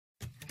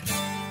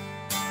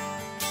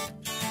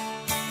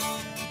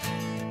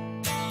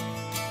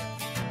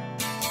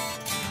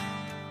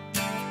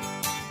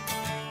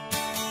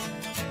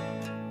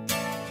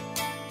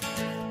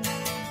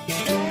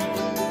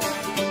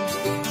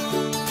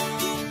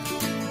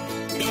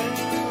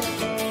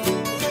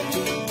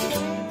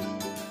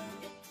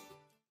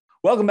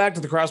Welcome back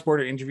to the Cross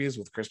Border Interviews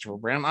with Christopher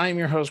Brown. I am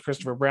your host,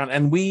 Christopher Brown,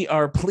 and we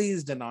are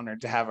pleased and honored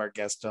to have our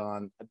guest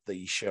on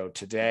the show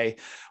today.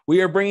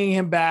 We are bringing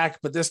him back,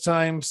 but this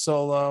time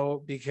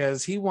solo,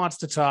 because he wants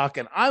to talk,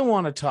 and I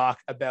want to talk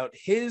about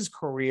his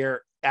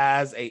career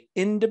as an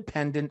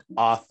independent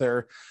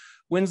author.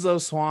 Winslow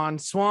Swan.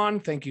 Swan,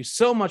 thank you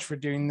so much for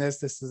doing this.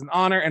 This is an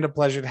honor and a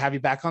pleasure to have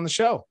you back on the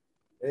show.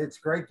 It's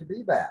great to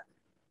be back.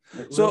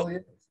 It really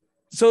is.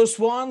 So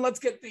Swan, let's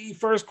get the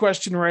first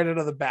question right out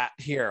of the bat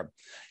here.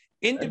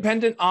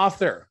 Independent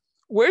author,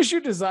 where's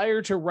your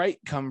desire to write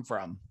come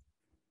from?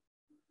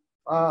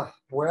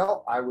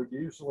 Well, I would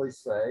usually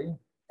say,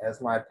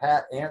 as my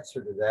pat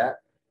answer to that,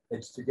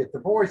 it's to get the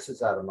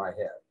voices out of my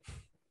head.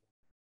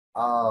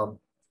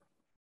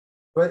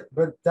 But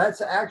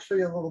that's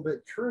actually a little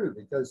bit true,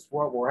 because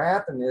what will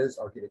happen is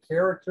I'll get a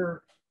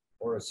character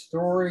or a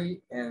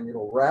story and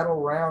it'll rattle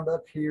around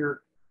up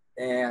here,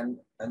 and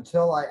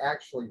until I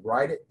actually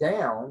write it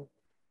down,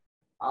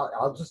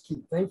 I'll just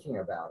keep thinking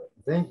about it.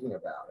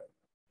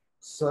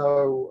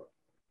 So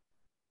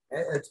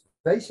it's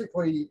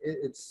basically,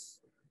 it's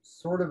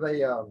sort of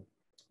a,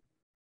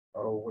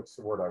 what's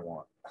the word I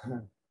want?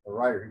 A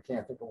writer who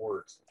can't think of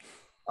words.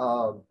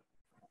 I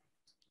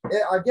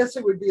guess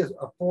it would be a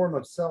form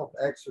of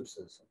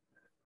self-exorcism.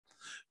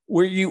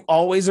 Were you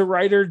always a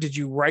writer? Did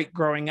you write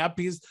growing up?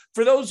 Because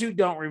for those who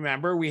don't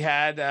remember, we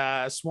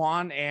had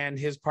Swan and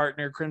his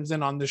partner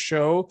Crimson on the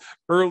show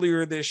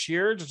earlier this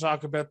year to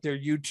talk about their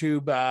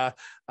YouTube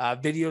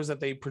videos that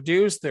they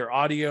produce, their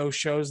audio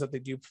shows that they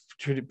do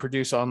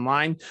produce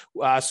online.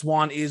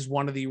 Swan is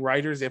one of the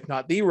writers, if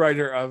not the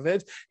writer of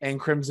it, and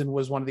Crimson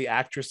was one of the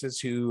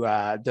actresses who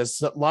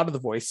does a lot of the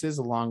voices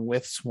along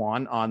with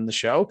Swan on the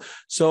show.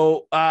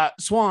 So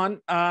Swan,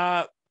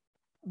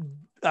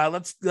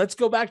 let's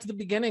go back to the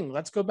beginning.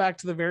 Let's go back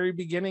to the very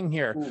beginning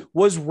here. Ooh.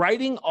 Was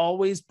writing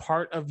always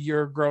part of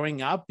your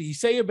growing up? You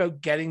say about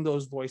getting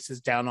those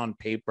voices down on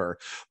paper,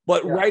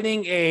 but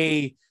writing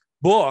a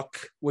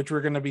book, which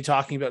we're going to be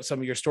talking about some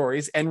of your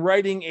stories, and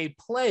writing a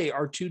play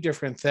are two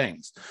different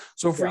things.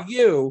 So for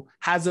you,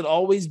 has it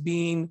always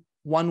been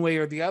one way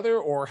or the other,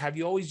 or have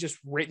you always just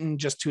written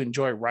just to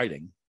enjoy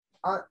writing?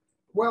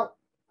 Well,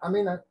 I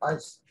mean,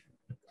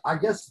 I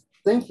guess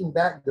thinking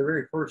back, the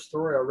very first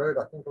story I wrote,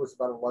 I think I was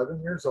about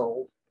 11 years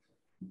old.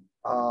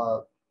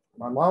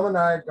 My mom and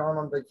I had gone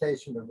on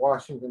vacation to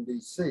Washington,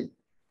 D.C.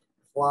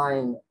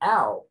 Flying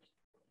out,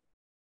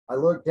 I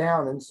looked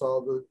down and saw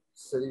the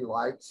city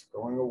lights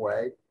going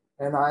away.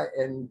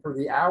 And for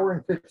the hour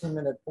and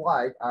 15-minute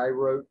flight, I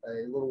wrote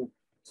a little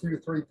 2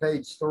 to 3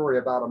 page story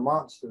about a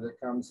monster that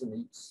comes and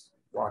eats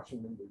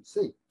Washington,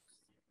 D.C.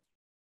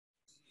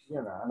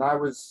 You know, and I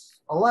was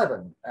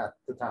 11 at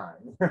the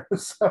time.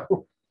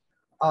 So,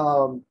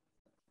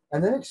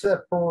 and then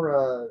except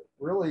for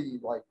really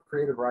like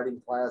creative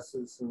writing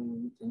classes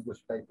and English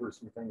papers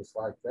and things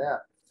like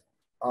that,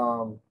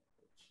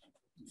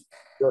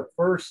 the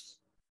first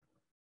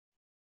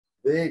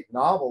big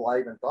novel I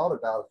even thought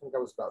about, I think I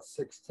was about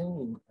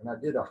 16, and I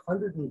did a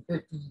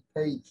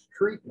 150-page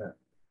treatment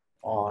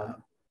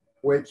on,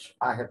 which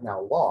I have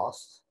now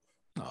lost.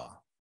 Oh.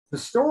 The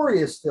story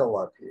is still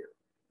up here,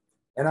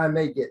 and I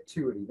may get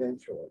to it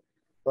eventually.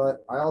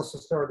 But I also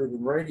started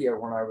in radio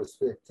when I was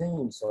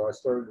 15, so I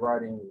started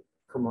writing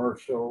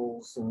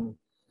commercials and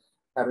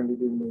having to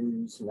do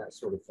news and that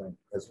sort of thing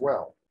as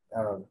well.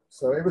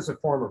 So it was a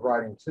form of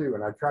writing too,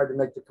 and I tried to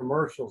make the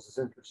commercials as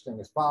interesting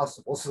as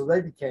possible, so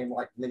they became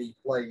like mini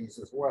plays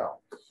as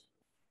well.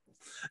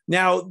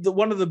 Now,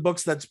 one of the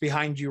books that's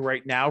behind you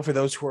right now, for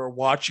those who are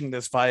watching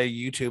this via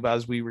YouTube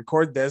as we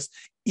record this,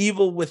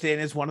 Evil Within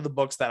is one of the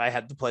books that I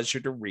had the pleasure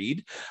to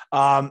read.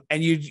 And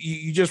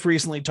you just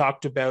recently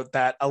talked about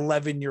that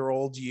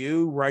 11-year-old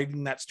you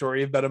writing that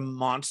story about a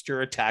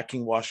monster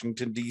attacking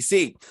Washington,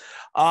 D.C.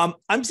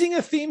 I'm seeing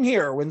a theme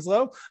here,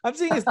 Winslow. I'm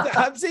seeing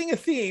a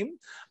theme.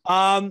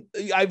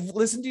 I've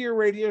listened to your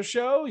radio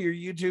show, your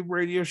YouTube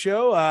radio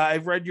show.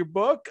 I've read your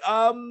book.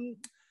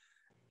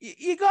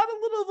 You got a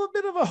little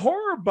bit of a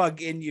horror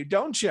bug in you,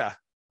 don't you?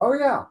 Oh,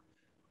 yeah,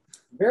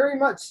 very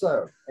much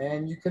so.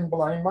 And you can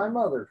blame my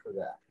mother for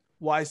that.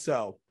 Why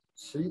so?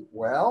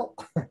 Well,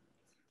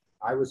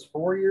 I was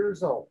 4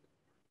 years old,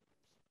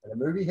 and a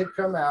movie had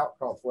come out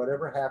called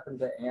Whatever Happened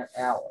to Aunt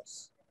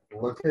Alice.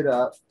 Look it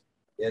up.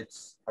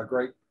 It's a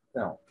great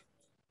film.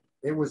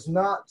 It was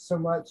not so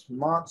much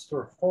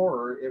monster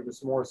horror. It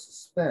was more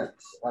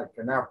suspense, like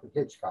an Alfred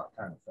Hitchcock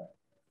kind of thing.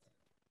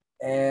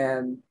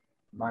 And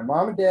my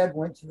mom and dad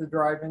went to the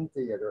drive-in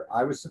theater.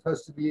 I was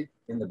supposed to be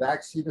in the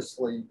back seat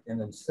asleep, and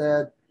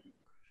instead,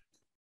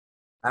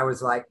 I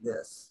was like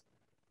this,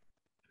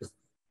 just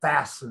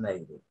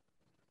fascinated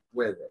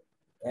with it.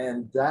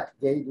 And that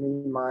gave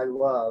me my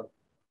love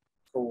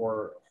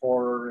for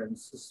horror and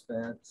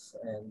suspense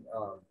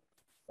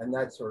and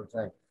that sort of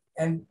thing.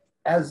 And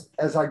as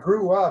I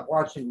grew up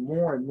watching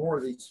more and more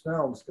of these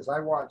films, because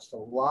I watched a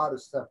lot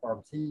of stuff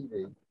on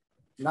TV,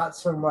 not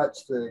so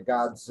much the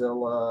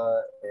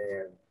Godzilla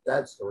and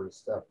that sort of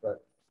stuff,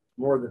 but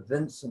more the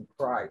Vincent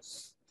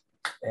Price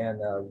and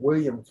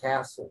William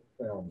Castle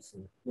films films,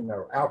 and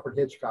Alfred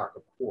Hitchcock,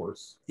 of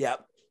course.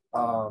 Yep.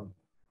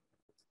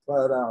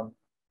 But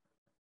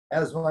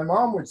as my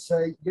mom would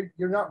say,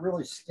 you're not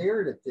really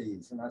scared at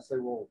these, and I say,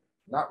 well,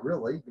 not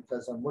really,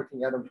 because I'm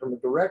looking at them from a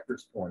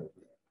director's point of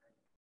view.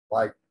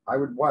 Like, I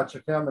would watch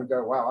a film and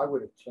go, wow, I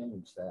would have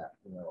changed that,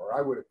 or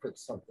I would have put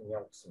something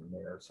else in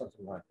there, or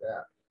something like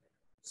that.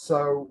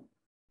 So,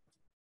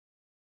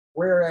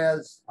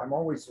 whereas I'm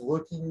always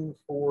looking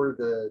for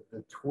the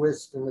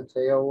twist in the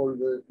tale, or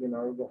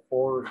the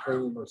horror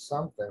theme or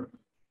something,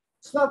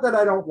 it's not that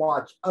I don't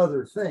watch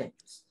other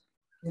things.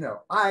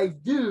 I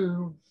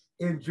do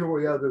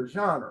enjoy other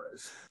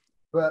genres,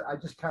 but I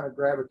just kind of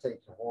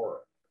gravitate to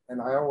horror,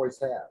 and I always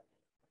have.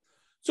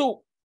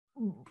 So,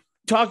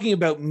 talking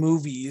about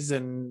movies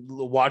and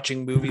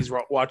watching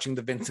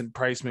the Vincent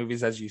Price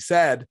movies, as you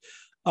said,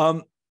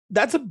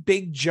 that's a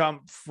big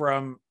jump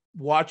from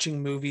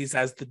watching movies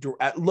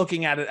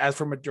looking at it as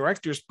from a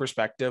director's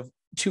perspective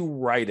to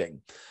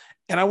writing.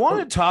 And I want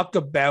to talk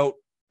about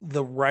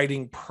the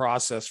writing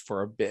process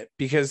for a bit,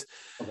 because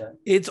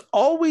it's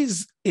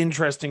always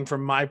interesting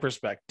from my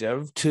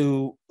perspective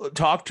to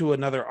talk to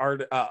an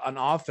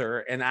author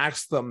and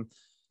ask them,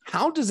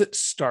 how does it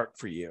start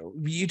for you?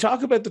 You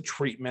talk about the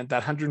treatment,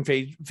 that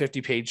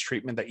 150-page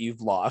treatment that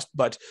you've lost,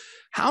 but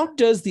how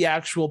does the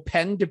actual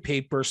pen to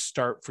paper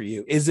start for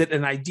you? Is it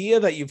an idea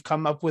that you've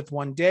come up with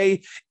one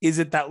day? Is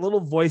it that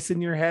little voice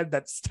in your head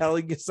that's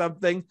telling you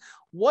something?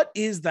 What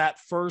is that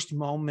first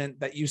moment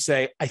that you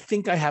say, I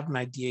think I have an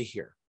idea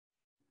here?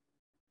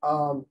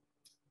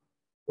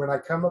 When I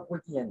come up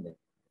with the ending.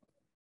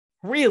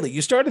 Really?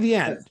 You start at the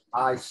end?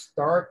 I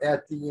start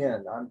at the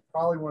end. I'm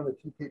probably one of the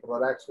few people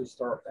that actually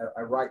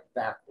I write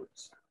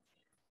backwards.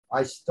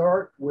 I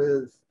start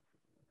with,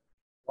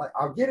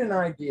 I'll get an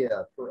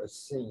idea for a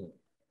scene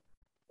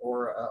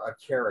or a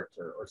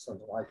character or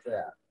something like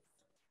that.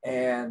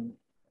 And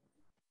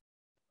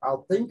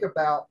I'll think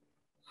about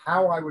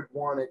how I would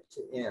want it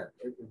to end.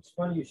 It's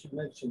funny you should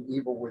mention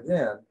Evil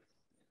Within,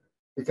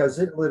 because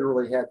it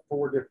literally had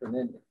 4 different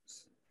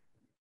endings.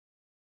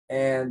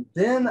 And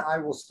then I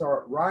will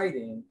start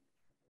writing,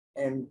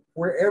 and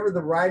wherever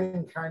the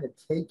writing kind of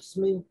takes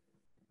me,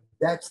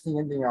 that's the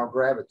ending I'll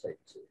gravitate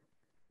to.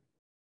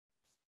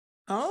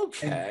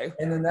 Okay.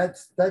 And then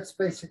that's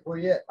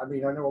basically it. I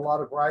mean, I know a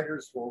lot of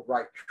writers will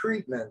write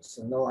treatments,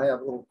 and they'll have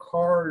little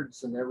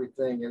cards and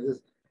everything.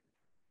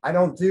 I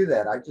don't do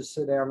that. I just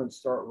sit down and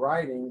start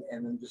writing,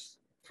 and then just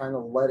kind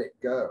of let it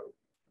go.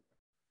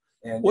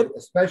 And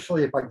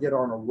especially if I get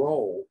on a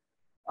roll,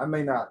 I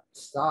may not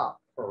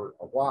stop for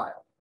a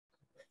while.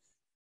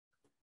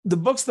 The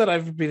books that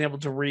I've been able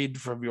to read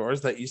from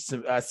yours that you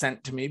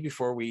sent to me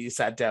before we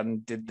sat down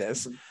and did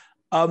this,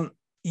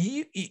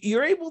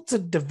 you're able to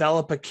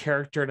develop a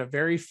character in a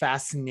very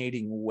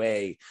fascinating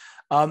way.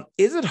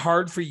 Is it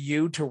hard for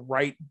you to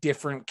write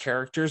different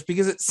characters?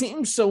 Because it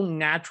seems so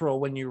natural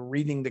when you're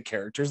reading the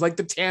characters, like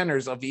the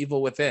Tanners of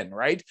Evil Within,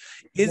 right?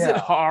 Is it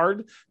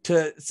hard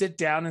to sit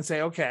down and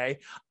say, okay,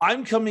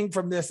 I'm coming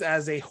from this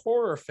as a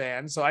horror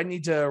fan, so I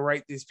need to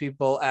write these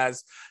people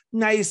as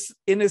nice,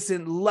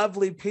 innocent,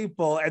 lovely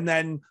people and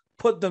then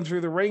put them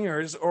through the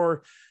ringers?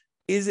 Or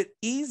is it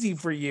easy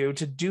for you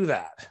to do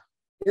that?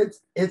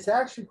 It's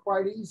actually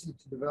quite easy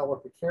to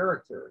develop a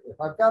character. If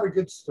I've got a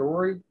good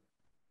story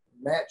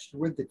matched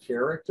with the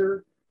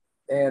character,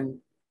 and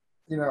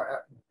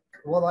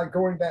like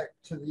going back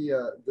to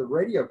the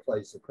radio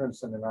plays that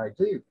Crimson and I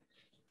do,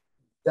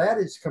 that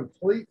is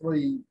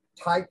completely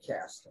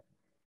typecasting,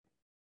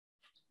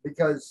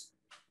 because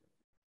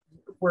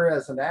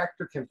whereas an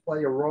actor can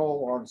play a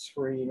role on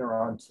screen or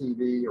on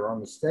TV or on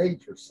the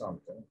stage or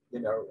something,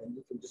 and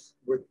you can just,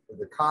 with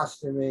the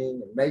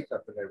costuming and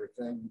makeup and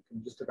everything, you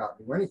can just about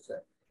do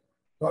anything.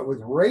 But with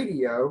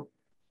radio,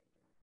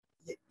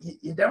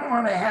 you don't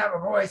want to have a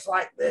voice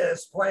like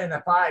this playing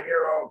a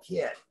 5-year-old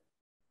kid,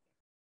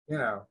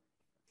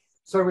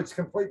 So it's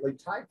completely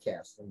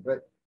typecasting.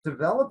 But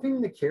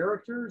developing the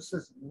characters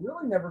has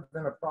really never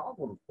been a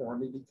problem for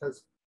me,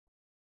 because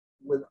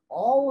with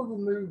all of the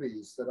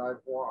movies that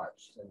I've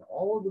watched and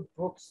all of the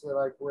books that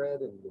I've read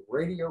and the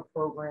radio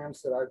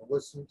programs that I've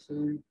listened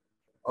to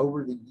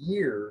over the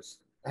years,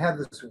 I have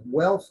this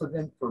wealth of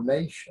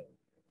information.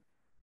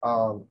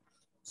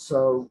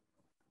 So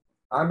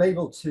I'm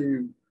able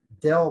to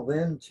delve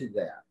into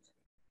that.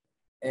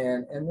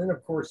 And then,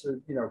 of course,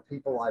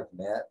 people I've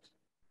met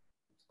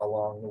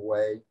along the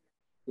way,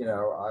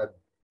 I've,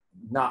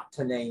 not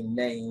to name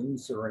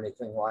names or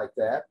anything like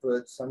that,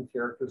 but some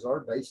characters are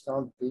based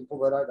on people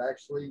that I've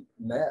actually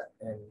met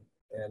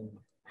and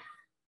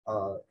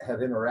have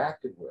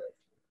interacted with.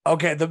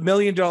 Okay, the $1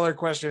 million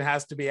question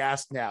has to be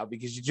asked now,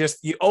 because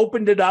you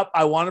opened it up.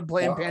 I want to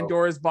play in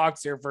Pandora's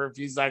box here for a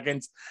few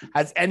seconds.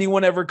 Has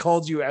anyone ever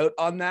called you out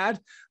on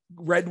that?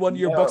 Read one of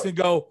your books and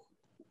go,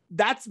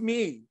 that's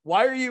me.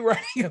 Why are you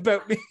writing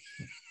about me?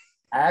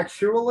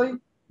 Actually,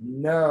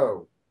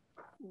 no.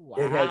 Wow.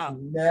 It has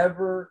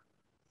never,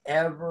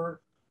 ever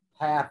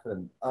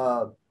happened.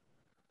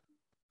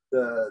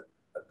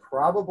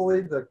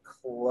 Probably the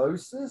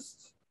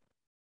closest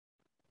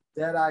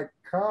that I've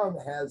come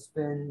has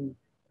been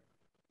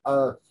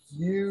a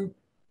few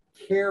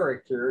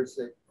characters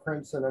that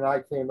Crimson and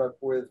I came up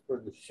with for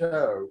the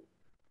show,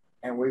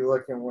 and we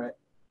looked and went,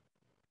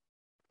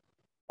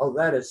 "Oh,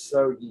 that is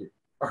so you,"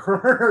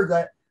 or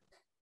that,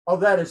 "Oh,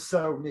 that is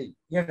so me."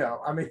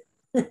 I mean,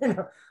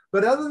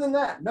 But other than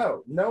that,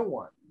 no, no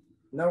one.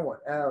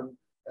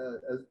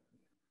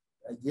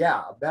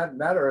 Yeah, that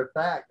matter of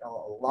fact, a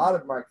lot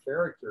of my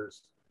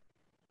characters,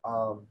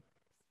 um,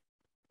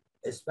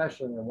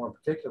 especially in one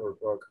particular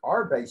book,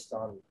 are based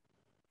on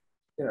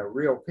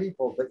real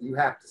people, but you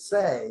have to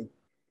say,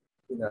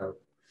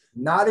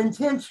 not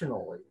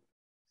intentionally.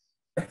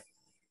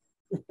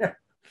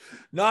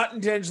 Not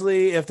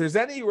intentionally. If there's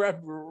any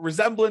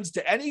resemblance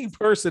to any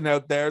person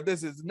out there,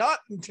 this is not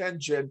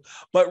intention,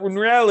 but in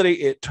reality,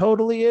 it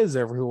totally is,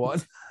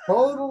 everyone.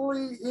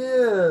 Totally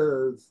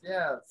is.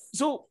 Yes.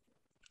 So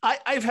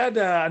I've had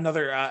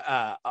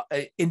another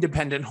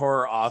independent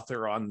horror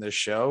author on this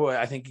show.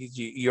 I think he's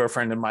your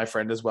friend and my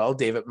friend as well,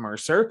 David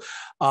Mercer.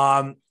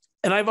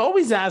 And I've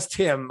always asked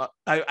him,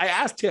 I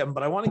asked him,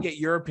 but I want to get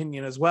your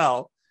opinion as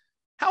well.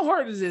 How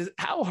hard is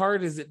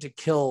it to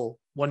kill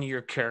one of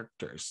your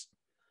characters?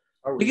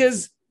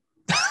 Because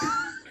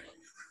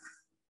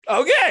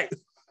okay,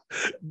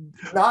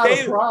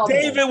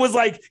 David was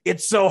like,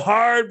 it's so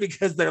hard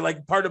because they're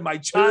like part of my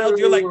child.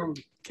 You're like,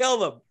 kill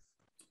them.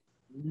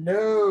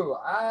 No,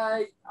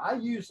 I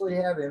usually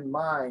have in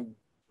mind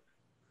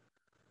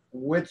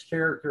which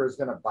character is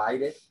going to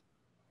bite it,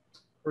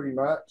 pretty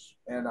much,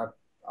 and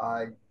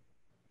I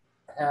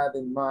have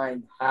in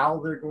mind how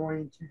they're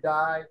going to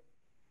die.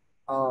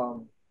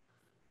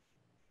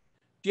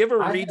 Do you ever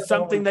read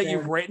something that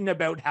you've written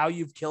about how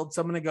you've killed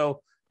someone and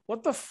go,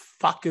 what the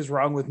fuck is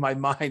wrong with my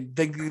mind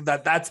thinking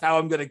that that's how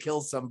I'm going to kill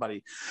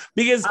somebody?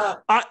 Because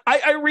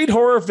I read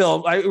horror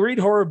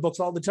books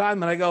all the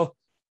time, and I go,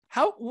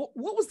 what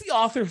was the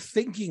author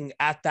thinking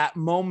at that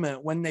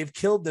moment when they've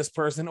killed this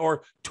person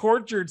or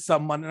tortured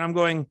someone? And I'm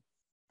going,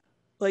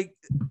 like,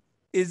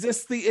 is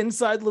this the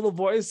inside little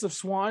voice of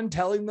Swan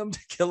telling them to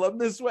kill him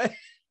this way?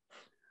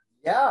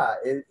 Yeah,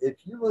 if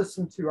you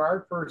listen to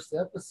our first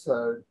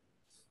episode,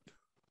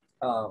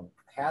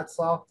 Hats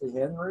Off to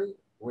Henry,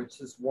 which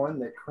is one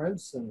that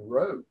Crimson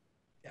wrote.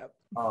 Yep.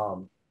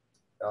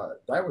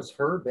 That was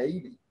her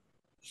baby.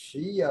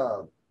 She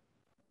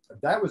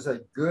that was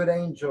a good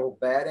angel,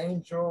 bad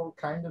angel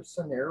kind of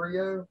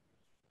scenario.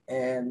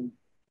 And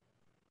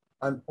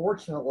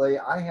unfortunately,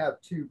 I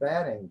have two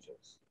bad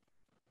angels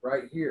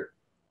right here.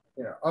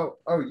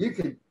 You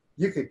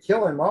could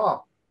kill him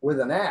off with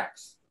an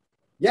axe.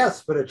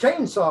 Yes, but a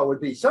chainsaw would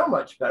be so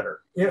much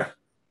better.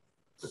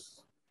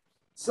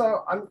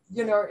 So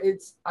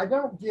I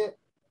don't get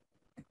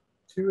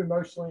too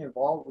emotionally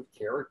involved with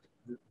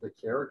the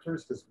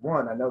characters, because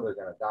one, I know they're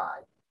going to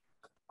die.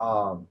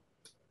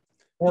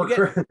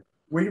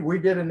 We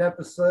did an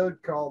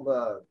episode called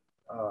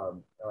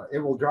It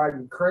Will Drive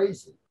You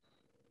Crazy.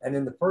 And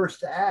in the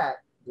first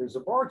act, there's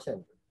a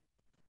bartender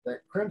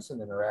that Crimson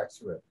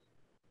interacts with.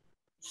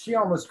 She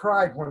almost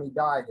cried when he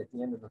died at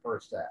the end of the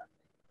first act.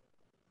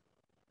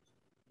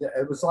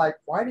 It was like,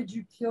 why did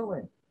you kill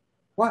him?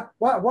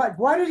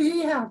 Why did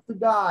he have to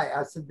die?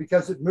 I said,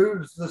 because it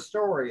moves the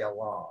story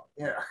along.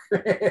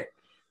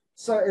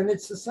 So, and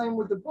it's the same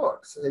with the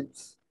books.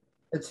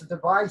 It's a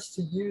device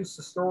to use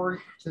the story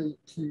to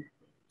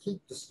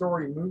keep the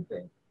story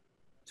moving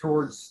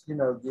towards the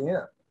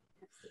end.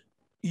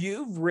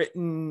 You've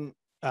written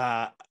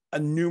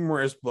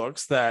numerous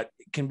books that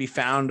can be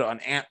found on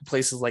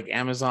places like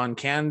Amazon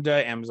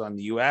Canada, Amazon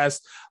the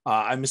US.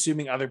 I'm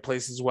assuming other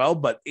places as well,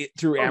 but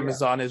through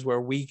Amazon is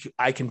where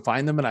I can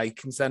find them, and I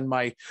can send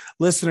my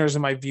listeners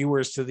and my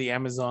viewers to the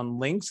Amazon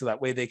link so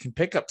that way they can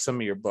pick up some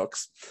of your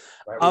books.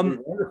 That would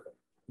be wonderful.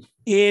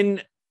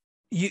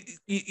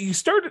 You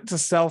started to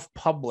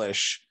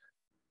self-publish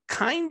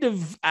kind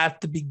of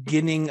at the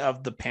beginning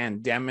of the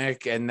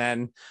pandemic, and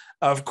then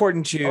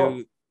according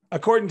to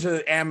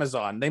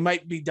Amazon, they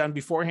might be done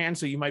beforehand,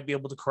 so you might be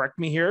able to correct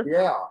me here.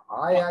 Yeah,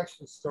 I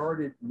actually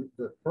started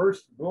the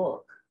first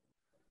book,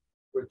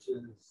 which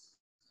is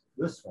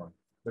this one,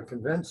 The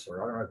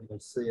Convincer. I don't know if you can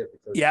see it.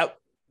 Yep.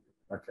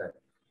 Okay.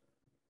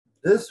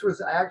 This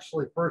was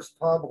actually first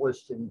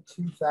published in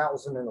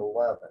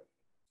 2011.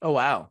 Oh,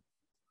 wow.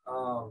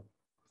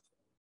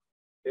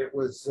 It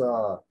was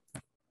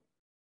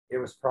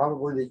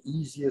probably the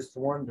easiest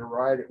one to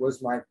write. It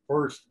was my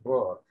first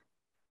book,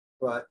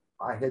 but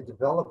I had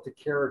developed the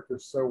character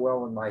so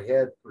well in my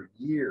head for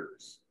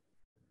years.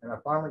 And I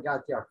finally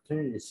got the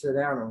opportunity to sit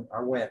down, and I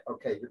went,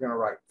 okay, you're going to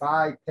write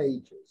 5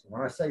 pages. And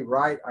when I say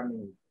write, I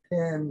mean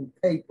pen,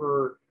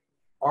 paper,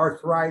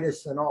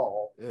 arthritis and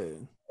all.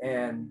 Mm.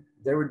 And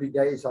there would be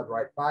days I'd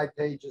write 5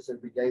 pages.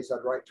 There'd be days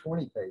I'd write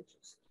 20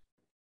 pages.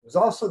 It was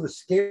also the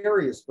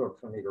scariest book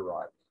for me to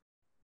write,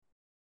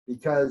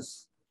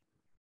 because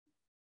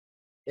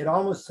it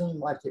almost seemed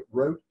like it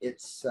wrote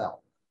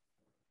itself.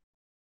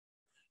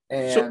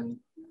 And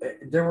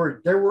there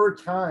were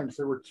times,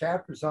 there were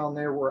chapters on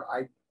there where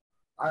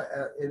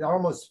it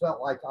almost felt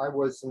like I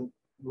wasn't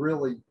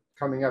really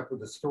coming up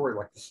with a story,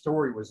 like the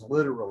story was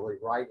literally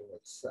writing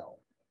itself.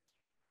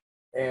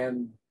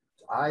 And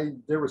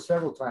there were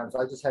several times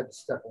I just had to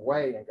step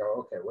away and go,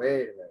 okay,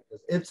 wait a minute,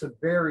 because it's a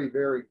very,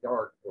 very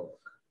dark book.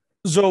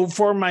 So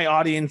for my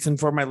audience and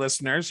for my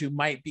listeners who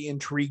might be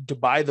intrigued to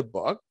buy the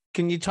book,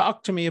 can you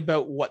talk to me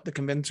about what The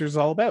Convincer is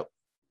all about?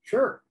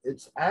 Sure.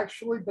 It's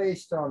actually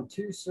based on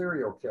 2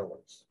 serial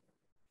killers.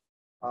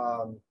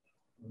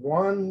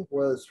 One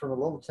was from a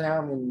little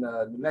town in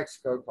New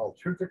Mexico called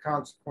Truth or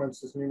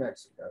Consequences, New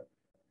Mexico.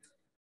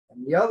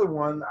 And the other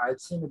one,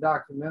 I'd seen a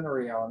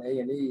documentary on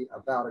A&E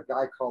about a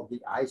guy called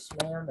the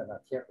Iceman, and I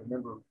can't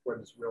remember what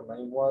his real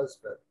name was,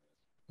 but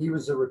he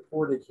was a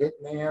reported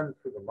hitman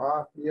for the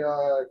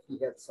mafia. He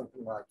had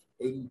something like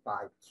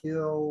 85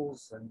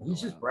 kills, and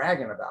he's just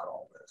bragging about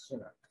all this, you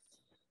know.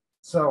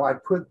 So I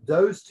put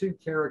those 2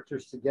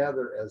 characters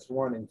together as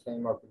one and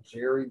came up with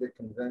Jerry the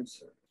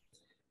Convincer.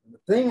 And the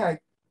thing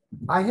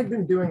I had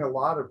been doing a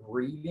lot of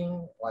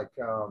reading, like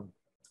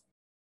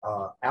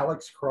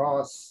Alex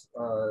Cross,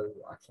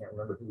 I can't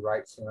remember who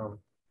writes him,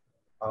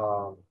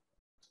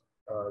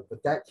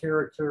 but that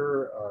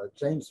character,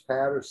 James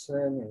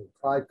Patterson and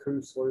Clyde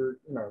Kusler,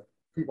 you know,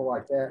 people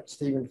like that,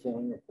 Stephen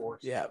King, of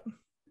course. Yeah.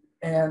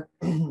 And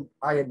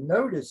I had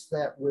noticed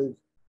that with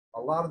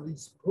a lot of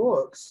these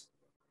books,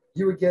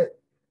 you would get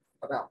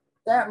about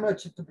that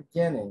much at the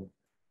beginning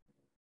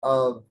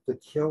of the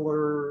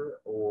killer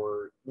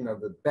or, you know,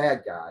 the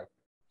bad guy.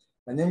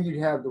 And then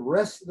you'd have the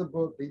rest of the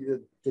book be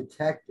the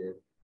detective.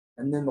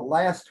 And then the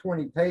last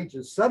 20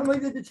 pages, suddenly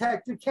the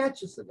detective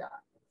catches the guy.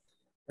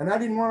 And I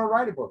didn't want to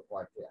write a book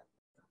like that.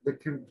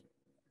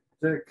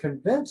 The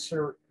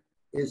Convincer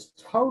is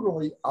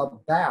totally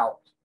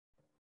about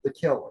the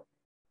killer,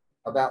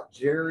 about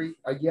Jerry.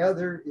 Yeah,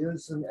 there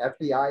is an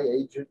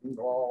FBI agent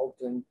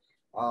involved, and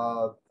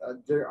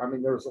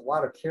there's a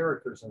lot of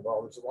characters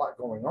involved. There's a lot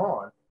going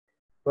on,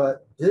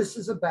 but this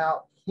is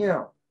about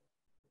him.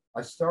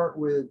 I start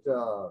with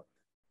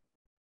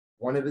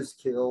one of his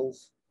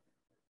kills,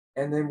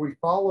 and then we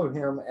follow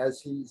him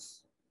as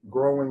he's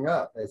growing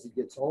up, as he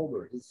gets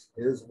older,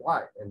 his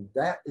life. And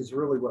that is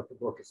really what the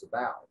book is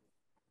about.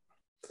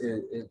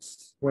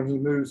 It's when he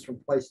moves from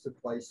place to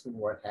place and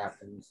what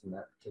happens in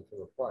that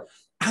particular place.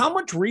 How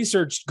much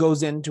research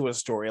goes into a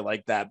story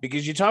like that?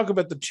 Because you talk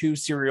about the 2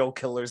 serial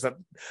killers that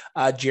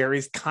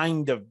Jerry's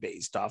kind of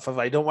based off of.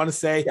 I don't want to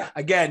say,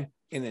 again,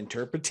 an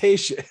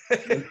interpretation.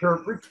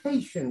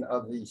 Interpretation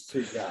of these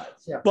 2 guys.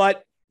 Yeah.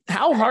 But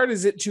how hard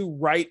is it to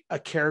write a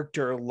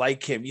character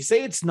like him? You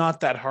say it's not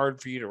that hard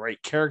for you to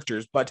write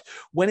characters, but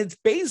when it's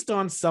based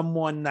on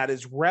someone that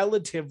is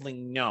relatively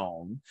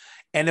known,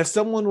 and if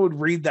someone would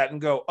read that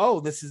and go, oh,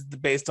 this is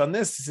based on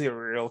this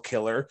serial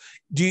killer,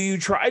 do you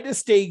try to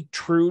stay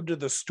true to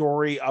the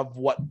story of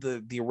what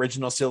the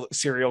original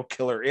serial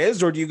killer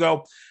is? Or do you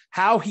go,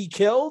 how he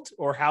killed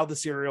or how the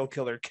serial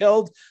killer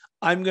killed?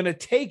 I'm going to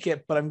take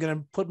it, but I'm going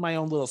to put my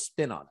own little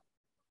spin on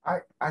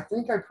it. I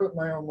think I put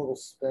my own little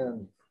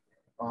spin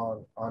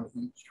on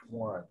each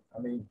one. I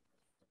mean,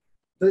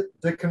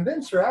 the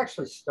Convincer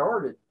actually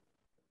started,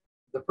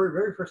 the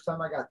very first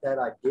time I got that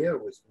idea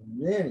was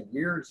many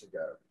years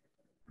ago.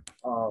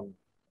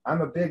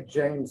 I'm a big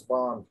James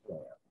Bond fan.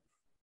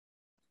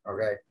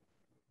 Okay.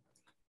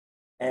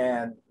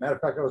 And matter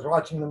of fact, I was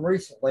watching them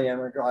recently,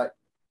 and I'm like,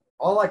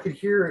 all I could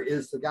hear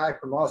is the guy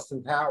from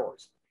Austin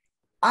Powers.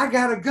 I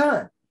got a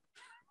gun.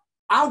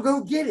 I'll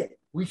go get it.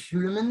 We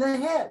shoot him in the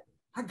head.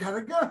 I got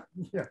a gun.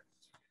 Yeah.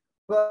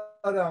 But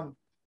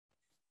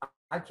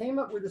I came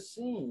up with a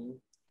scene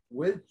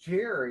with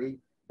Jerry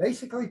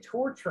basically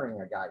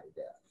torturing a guy to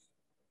death.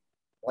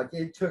 Like,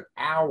 it took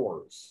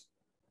hours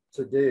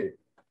to do.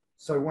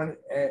 So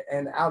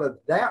and out of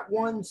that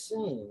one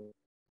scene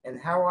and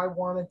how I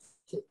wanted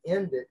to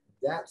end it,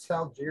 that's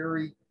how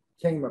Jerry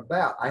came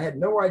about. I had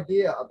no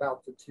idea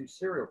about the 2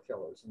 serial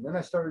killers. And then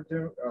I started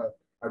doing,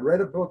 I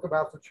read a book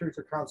about the Truth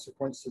or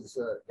Consequences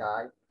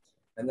guy.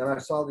 And then I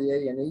saw the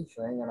A&E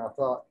thing, and I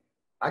thought,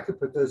 I could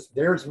put this,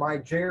 there's my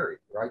Jerry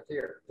right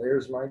there.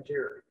 There's my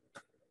Jerry.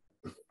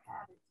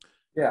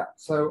 Yeah,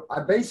 so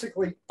I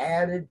basically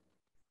added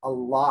a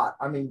lot.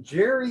 I mean,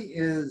 Jerry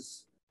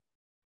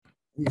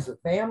he's a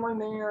family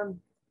man.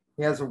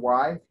 He has a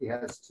wife. He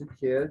has 2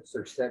 kids.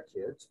 They're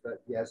stepkids,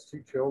 but he has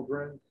 2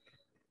 children.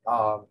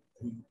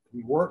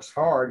 He works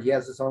hard. He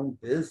has his own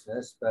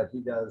business, but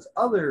he does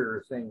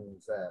other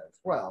things as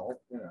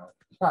well. You know,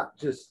 not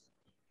just,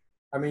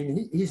 I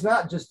mean, he's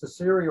not just a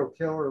serial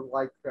killer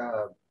like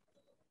the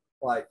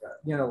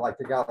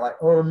guy like,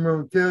 oh, I'm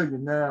going to kill you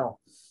now.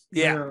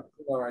 Yeah.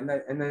 And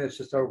then it's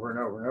just over and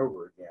over and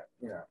over again.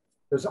 You know,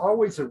 there's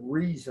always a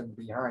reason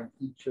behind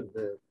each of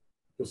the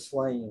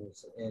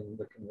slayings in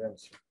the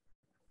Convincer.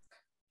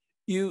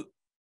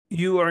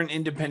 You are an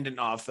independent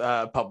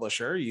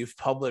publisher. You've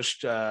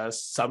published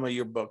some of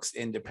your books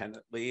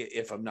independently,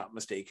 if I'm not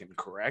mistaken,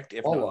 correct?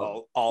 If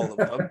all of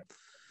them.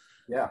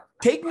 Yeah.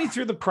 Take me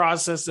through the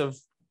process of,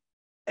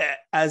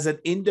 as an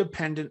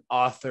independent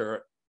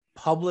author,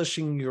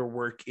 publishing your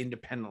work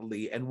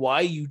independently and why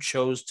you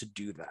chose to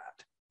do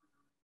that.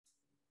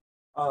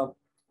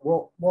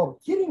 Well,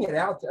 getting it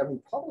out there, I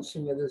mean,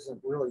 publishing it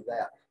isn't really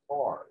that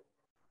hard.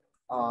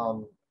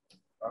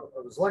 I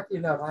was lucky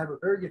enough. I have a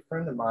very good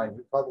friend of mine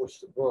who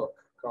published a book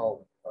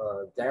called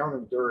Down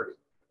and Dirty.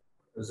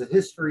 It was a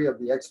history of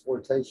the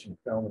exploitation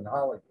film in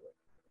Hollywood.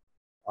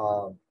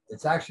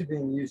 It's actually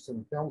being used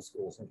in film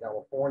schools in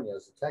California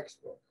as a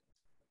textbook.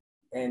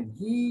 And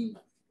he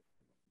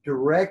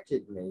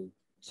directed me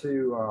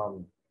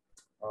to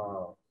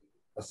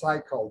a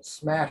site called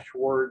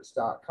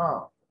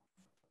smashwords.com.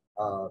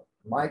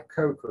 Mike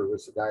Coker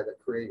was the guy that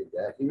created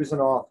that. He was an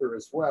author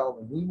as well,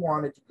 and he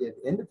wanted to give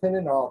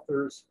independent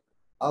authors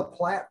a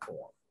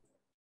platform.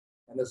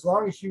 And as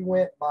long as you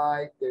went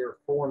by their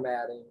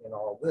formatting and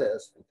all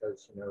this,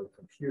 because, you know,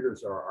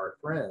 computers are our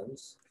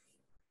friends,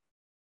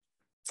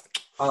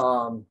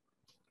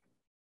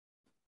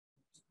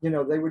 you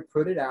know, they would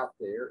put it out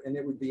there and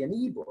it would be an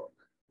ebook.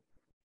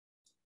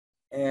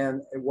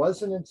 And it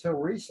wasn't until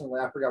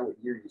recently, I forgot what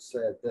year you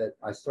said, that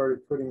I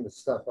started putting the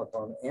stuff up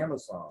on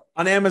Amazon.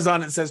 On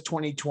Amazon, it says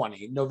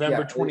 2020.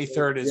 November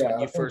 23rd is when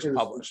you first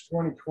published.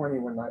 2020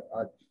 when I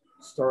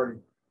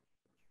started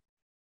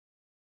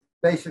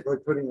basically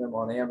putting them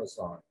on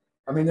Amazon.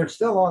 I mean, they're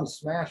still on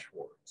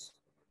Smashwords.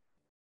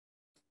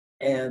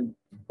 And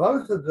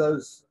both of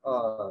those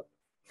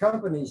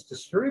companies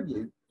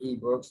distribute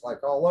ebooks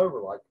like all over,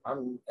 like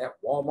I'm at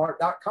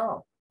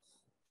walmart.com.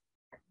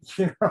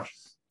 You know?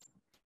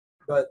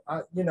 But,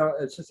 you know,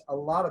 it's just a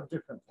lot of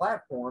different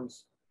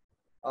platforms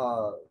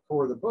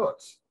for the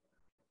books.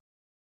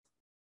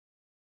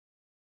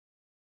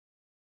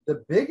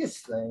 The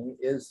biggest thing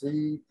is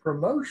the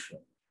promotion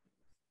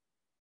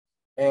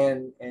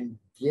and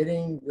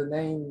getting the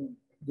name,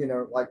 you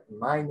know, like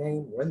my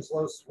name,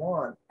 Winslow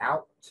Swan,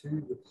 out to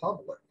the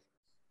public.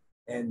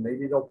 And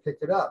maybe they'll pick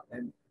it up.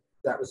 And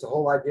that was the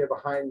whole idea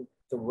behind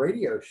the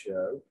radio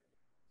show,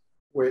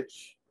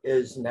 which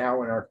is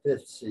now in our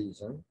 5th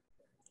season.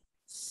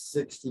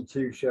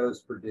 62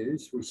 shows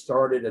produced. We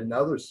started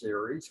another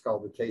series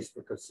called The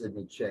Casebook of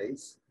Sidney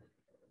Chase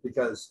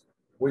because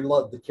we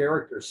love the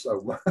characters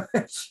so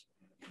much.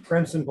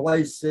 Crimson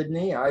plays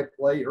Sidney. I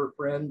play her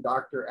friend,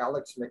 Dr.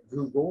 Alex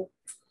McDougal.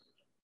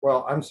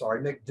 Well, I'm sorry,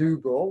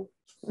 McDougal.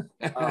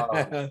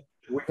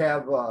 We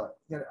have,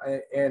 you know,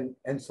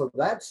 and so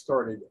that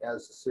started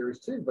as a series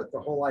too. But the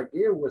whole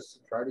idea was to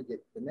try to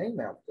get the name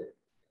out there.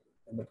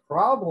 And the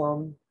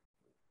problem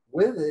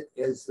with it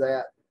is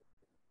that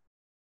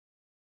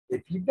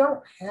if you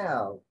don't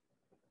have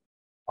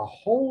a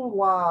whole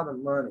lot of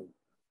money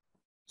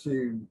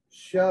to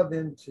shove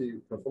into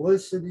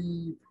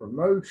publicity,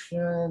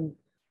 promotion,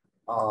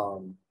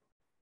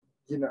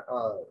 you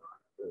know,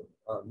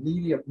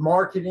 media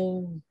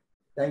marketing,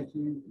 thank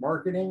you,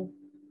 marketing,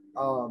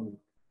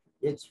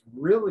 it's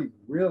really,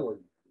 really,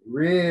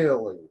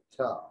 really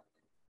tough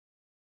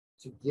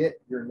to get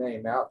your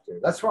name out there.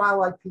 That's why I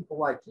like people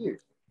like you.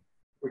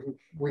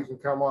 We can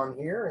come on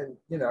here and,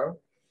 you know,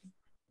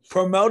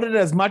 promote it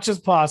as much as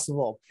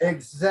possible.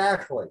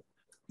 Exactly.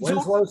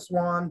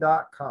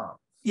 WinslowSwan.com.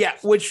 Yeah,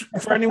 which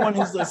for anyone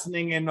who's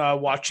listening and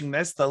watching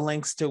this, the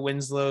links to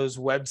Winslow's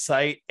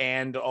website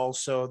and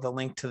also the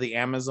link to the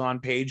Amazon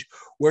page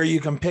where you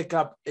can pick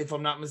up, if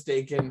I'm not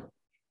mistaken,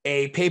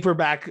 a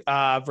paperback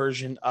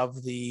version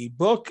of the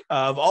book,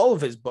 of all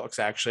of his books,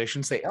 actually. I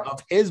shouldn't say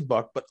of his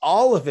book, but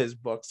all of his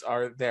books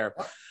are there.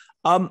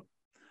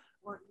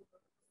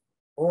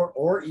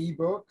 Or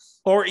ebooks.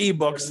 Or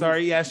ebooks.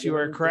 Sorry, yes, you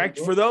are correct.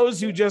 For those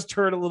who just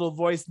heard a little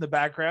voice in the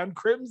background,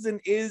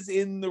 Crimson is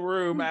in the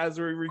room as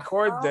we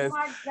record this.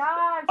 My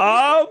God.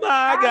 Oh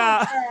my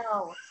God.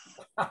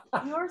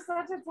 You're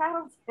such a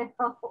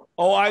tattletale.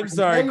 Oh, I'm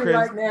sorry, Crimson.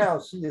 Crimson. Right now,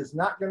 she is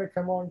not going to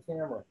come on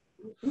camera.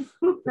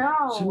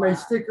 No. She may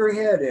stick her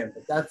head in,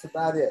 but that's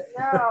about it.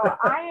 No,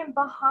 I am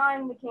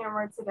behind the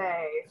camera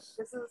today.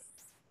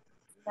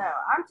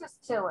 I'm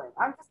just chilling.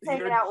 I'm just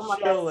taking out with my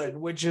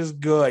chilling, which is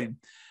good.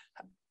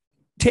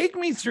 Take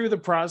me through the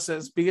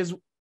process, because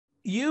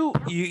you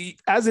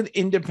as an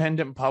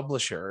independent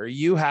publisher,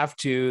 you have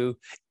to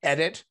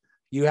edit.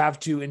 You have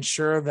to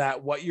ensure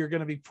that what you're going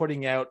to be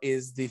putting out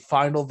is the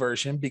final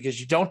version, because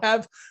you don't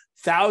have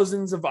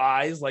thousands of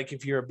eyes. Like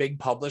if you're a big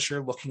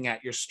publisher looking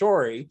at your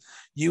story,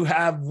 you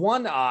have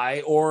one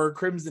eye or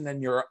Crimson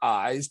in your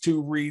eyes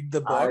to read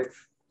the book.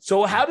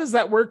 So how does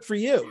that work for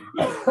you?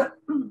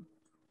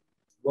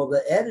 Well,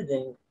 the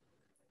editing,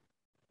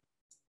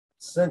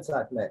 since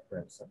I've met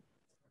Crimson,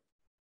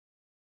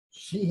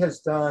 she has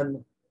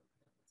done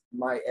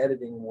my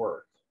editing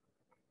work.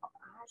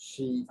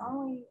 She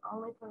only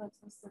for the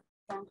Twisted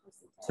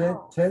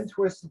 10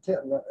 Twisted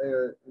Tales.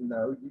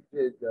 No, you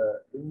did.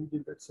 Didn't you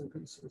do bits and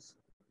pieces?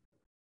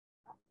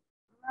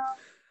 No.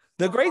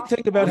 The great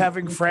thing about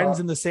having friends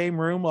in the same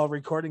room while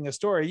recording a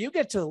story, you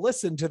get to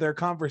listen to their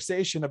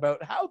conversation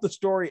about how the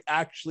story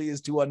actually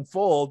is to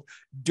unfold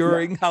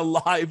during a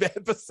live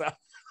episode.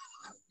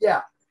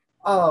 Yeah.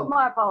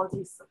 My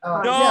apologies.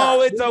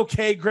 No, it's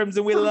okay,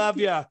 Crimson. We love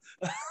you.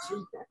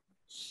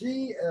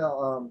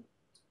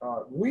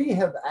 We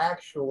have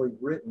actually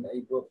written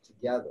a book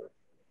together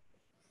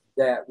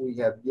that we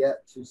have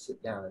yet to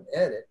sit down and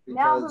edit.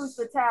 Now who's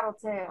the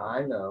tattletale?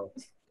 I know.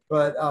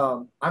 But,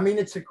 I mean,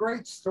 it's a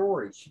great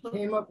story. She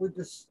came up with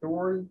this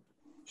story.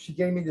 she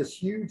gave me this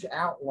huge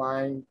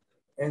outline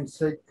and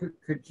said,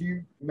 could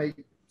you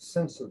make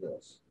sense of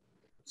this?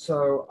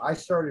 So I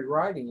started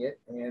writing it,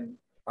 and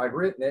I've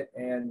written it,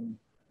 and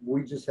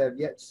we just have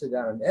yet to sit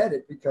down and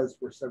edit because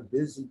we're so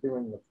busy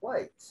doing the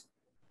plays.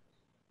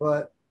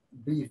 But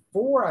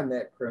before I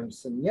met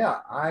Crimson, yeah,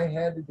 I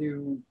had to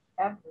do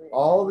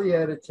all the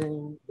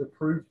editing, the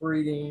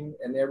proofreading,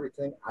 and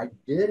everything. I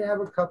did have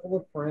a couple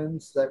of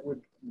friends that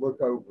would look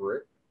over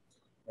it,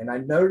 and I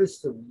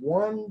noticed the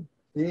one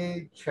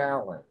big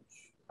challenge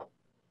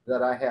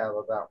that I have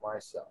about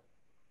myself.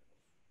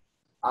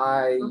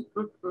 I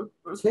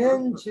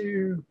tend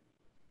to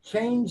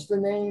change the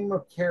name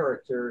of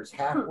characters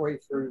halfway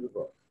through the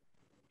book.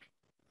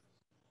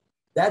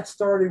 That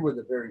started with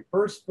the very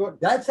first book.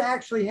 That's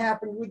actually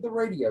happened with the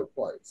radio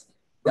plays.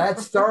 That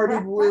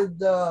started with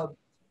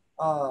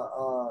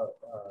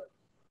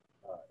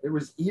it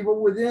was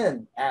Evil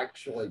Within,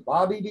 actually.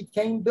 Bobby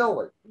became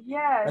Billy.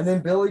 Yes. And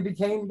then Billy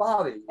became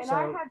Bobby. And so,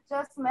 I had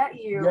just met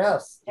you.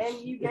 Yes. And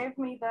you gave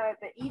me the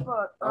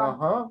ebook.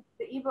 The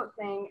ebook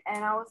thing.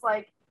 And I was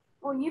like,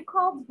 well, you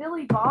called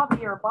Billy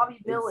Bobby or Bobby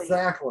Billy.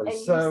 Exactly. And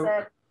you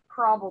said,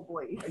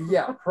 probably.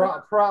 Yeah,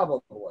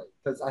 probably.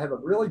 Because I have a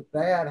really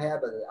bad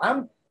habit.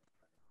 I'm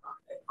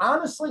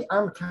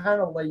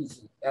kind of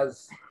lazy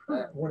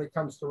when it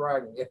comes to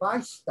writing. If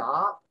I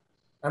stop,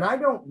 and I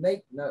don't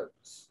make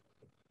notes,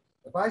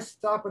 if I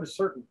stop at a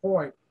certain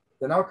point,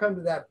 then I'll come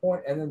to that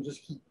point and then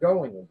just keep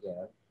going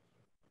again.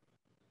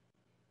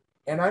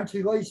 And I'm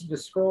too lazy to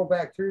scroll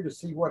back through to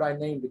see what I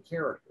named the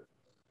character.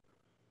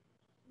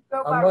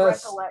 Go by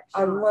recollection.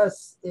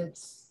 Unless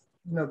it's,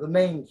 the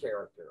main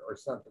character or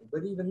something.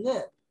 But even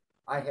then,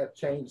 I have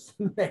changed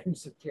the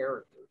names of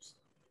characters.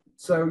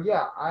 So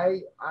yeah,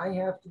 I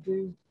have to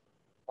do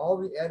all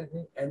the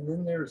editing, and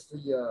then there's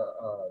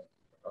the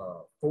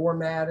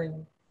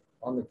formatting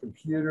on the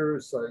computer,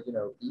 so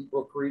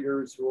ebook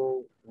readers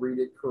will read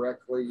it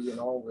correctly and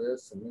all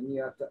this, and then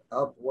you have to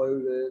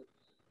upload it,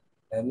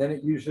 and then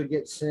it usually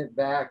gets sent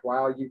back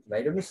while you've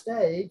made a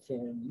mistake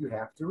and you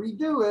have to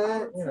redo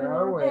it.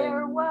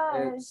 There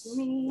was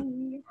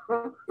me.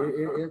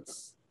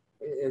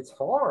 It's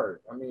hard.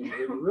 I mean,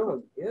 it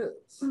really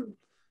is.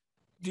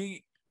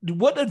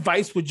 What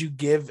advice would you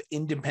give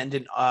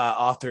independent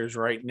authors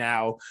right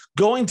now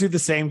going through the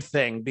same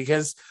thing?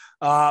 Because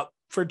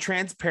for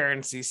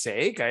transparency's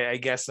sake, I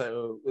guess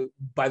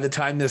by the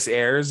time this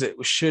airs, it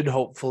should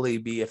hopefully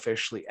be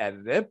officially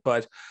edited.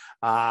 But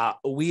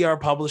we are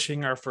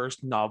publishing our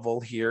first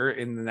novel here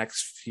in the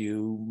next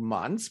few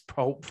months.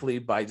 Hopefully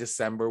by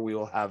December, we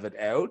will have it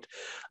out.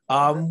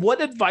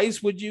 What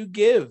advice would you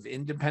give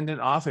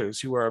independent authors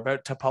who are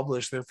about to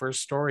publish their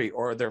first story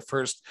or their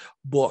first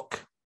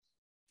book?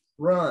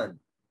 Run.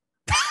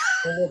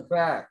 Pull it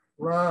back.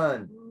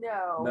 Run.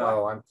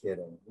 No, I'm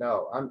kidding.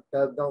 No,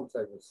 don't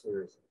take me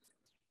seriously.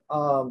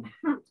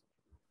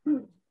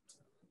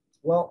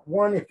 Well,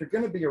 one, if you're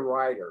going to be a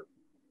writer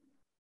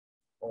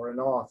or an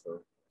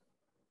author,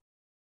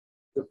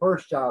 the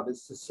first job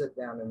is to sit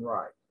down and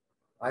write.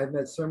 I have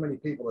met so many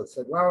people that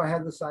said, well, I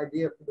have this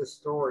idea for this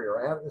story,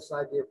 or I have this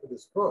idea for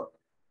this book.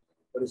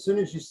 But as soon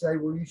as you say,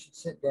 well, you should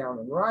sit down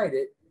and write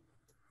it,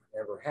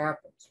 never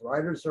happens.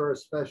 Writers are a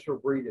special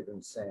breed of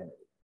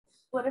insanity.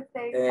 What if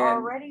they've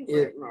already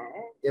written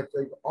it? If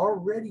they've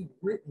already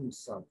written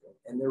something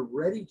and they're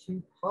ready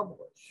to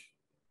publish,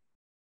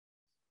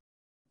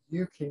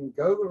 you can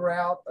go the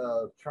route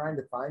of trying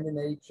to find an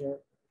agent,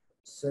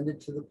 send it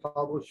to the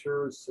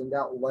publishers, send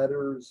out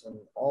letters and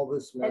all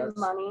this mess.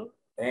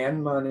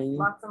 And money.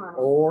 Lots of money.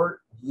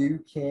 Or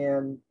you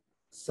can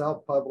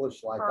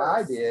self-publish like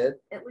I did,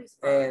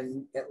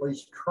 and at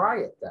least try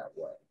it that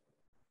way.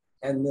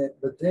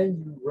 But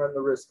then you run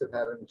the risk of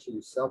having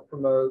to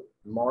self-promote,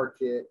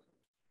 market,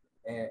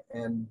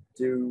 and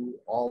do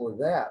all of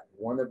that.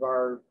 One of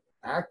our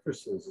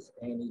actresses is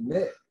Annie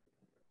Mick.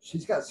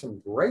 She's got some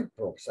great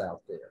books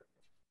out there,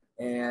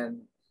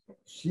 and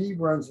she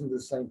runs into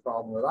the same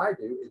problem that I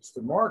do. It's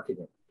the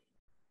marketing.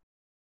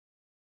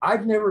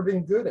 I've never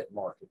been good at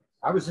marketing.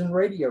 I was in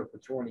radio for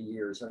 20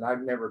 years, and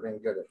I've never been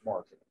good at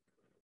marketing.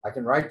 I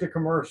can write the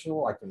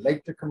commercial, I can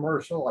make the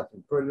commercial, I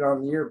can put it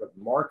on the air, but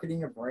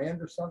marketing a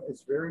brand or something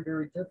is very,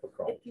 very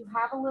difficult. If you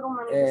have a little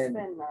money to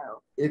spend,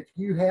 though. If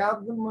you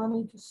have the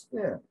money to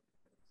spend,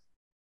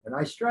 and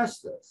I stress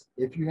this,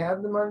 if you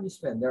have the money to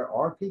spend, there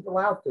are people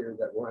out there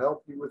that will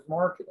help you with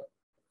marketing.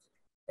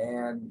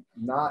 And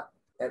not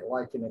at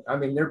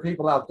there are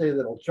people out there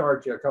that'll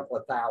charge you a couple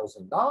of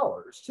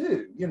 $1,000s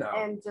too,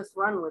 And just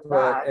run with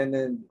that. And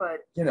then,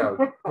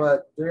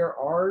 but there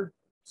are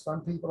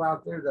some people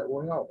out there that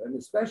will help. And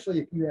especially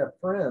if you have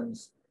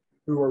friends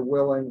who are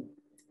willing,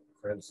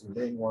 Crimson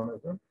being one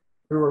of them,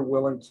 who are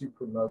willing to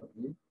promote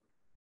you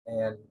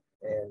and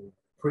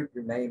put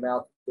your name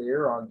out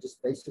there on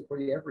just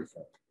basically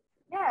everything.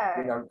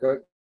 Yeah.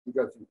 You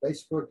go through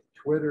Facebook,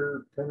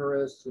 Twitter,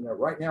 Pinterest.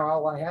 Right now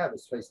all I have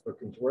is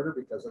Facebook and Twitter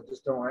because I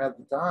just don't have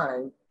the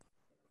time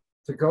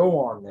to go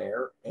on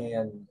there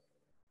and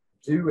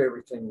do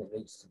everything that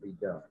needs to be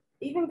done.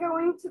 even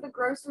going to the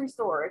grocery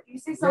store. If you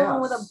see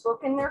someone with a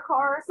book in their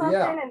car or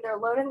something and they're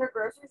loading their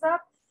groceries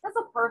up, that's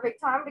a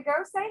perfect time to go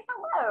say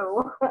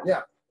hello.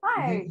 Yeah.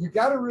 Hi. You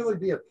got to really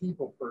be a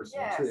people person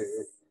too.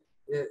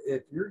 Yes.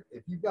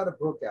 If you've got a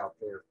book out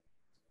there,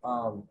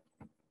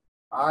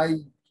 I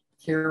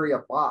carry a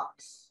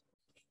box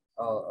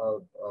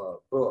of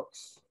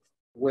books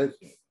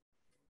with me,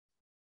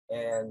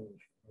 and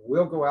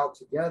we'll go out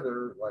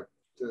together, like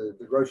to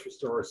the grocery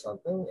store or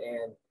something,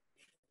 and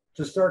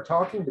just start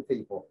talking to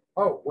people.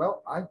 Oh,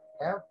 well, I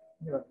have,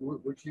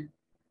 would you,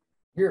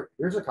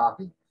 here's a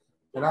copy,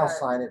 and I'll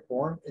sign it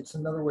for them. It's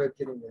another way of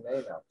getting your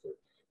name out there.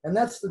 And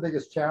that's the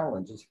biggest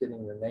challenge, is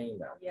getting your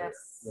name out there.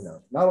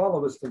 Not all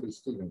of us can be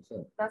Stephen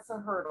King. That's a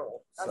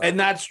hurdle. And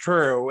that's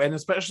true. And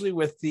especially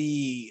with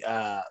the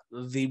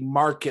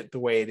market the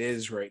way it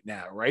is right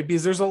now, right?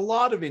 Because there's a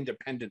lot of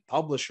independent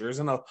publishers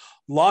and a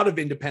lot of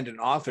independent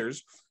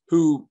authors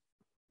who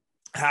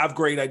have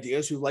great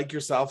ideas, who, like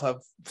yourself,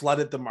 have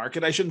flooded the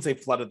market. I shouldn't say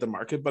flooded the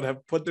market, but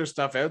have put their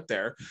stuff out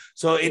there.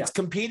 So it's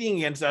competing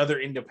against other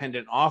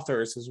independent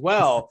authors as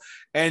well.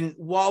 And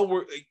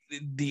while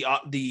the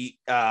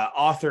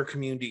author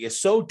community is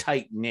so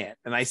tight knit,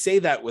 and I say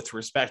that with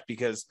respect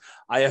because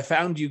I have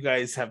found you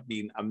guys have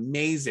been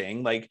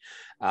amazing. Like,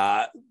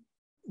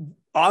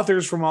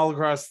 authors from all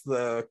across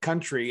the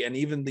country and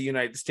even the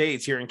United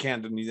States, here in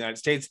Canada and the United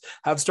States,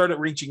 have started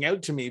reaching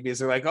out to me because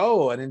they're like,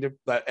 oh,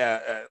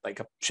 like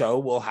a show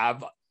will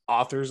have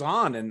authors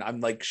on. And I'm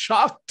like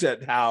shocked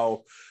at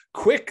how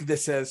quick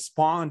this has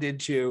spawned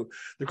into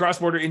the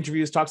Cross-Border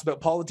Interviews talks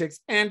about politics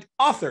and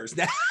authors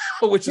now,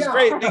 which is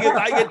great because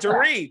I get to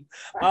read.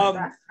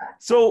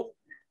 So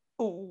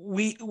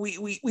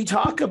we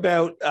talk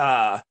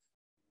about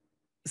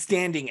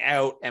standing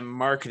out, and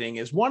marketing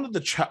is one of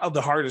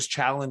the hardest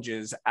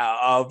challenges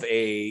of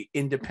a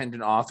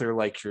independent author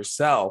like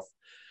yourself.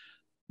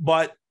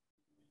 But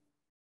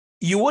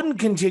you wouldn't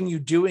continue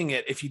doing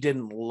it if you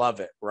didn't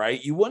love it,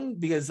 right? You wouldn't,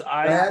 because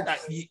that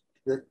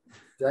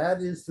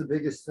is the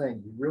biggest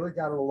thing. You really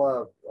got to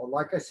love.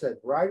 Like I said,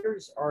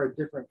 writers are a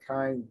different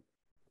kind.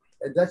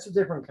 That's a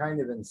different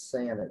kind of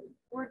insanity.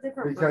 We're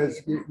different because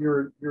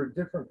you're a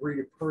different breed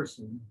of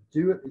person.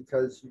 You do it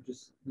because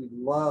you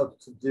love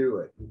to do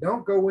it. You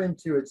don't go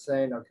into it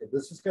saying, okay,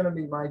 this is going to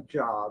be my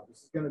job,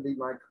 this is going to be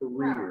my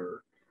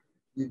career.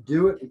 You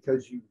do it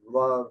because you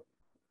love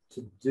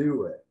to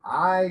do it.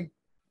 I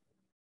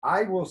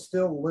will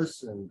still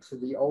listen to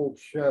the old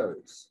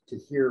shows to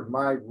hear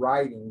my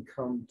writing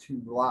come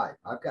to life.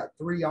 I've got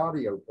 3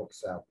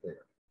 audiobooks out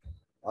there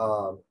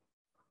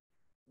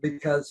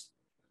because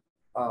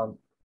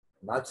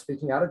not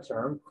speaking out of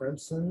turn,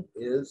 Crimson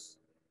is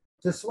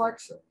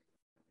dyslexic.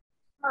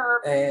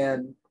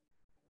 And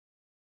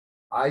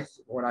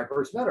when I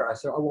first met her, I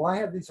said, oh, well, I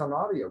have these on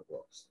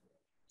audiobooks.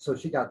 So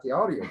she got the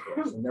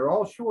audiobooks, and they're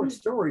all short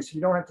stories, so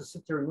you don't have to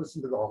sit there and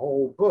listen to the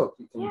whole book.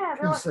 You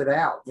can piece it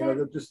out.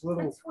 They're just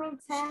little between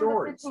 10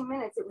 stories. To 15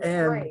 minutes. It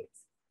was great.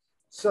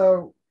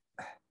 So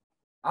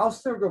I'll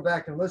still go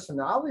back and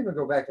listen. I'll even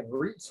go back and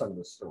read some of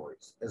the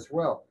stories as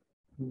well,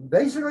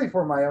 basically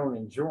for my own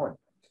enjoyment.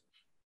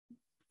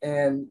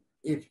 And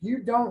if you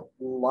don't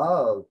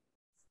love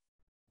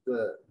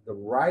the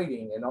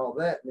writing and all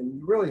that, then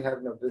you really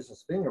have no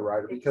business being a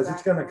writer, because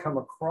it's going to come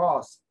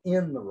across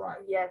in the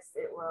writing. Yes,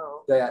 it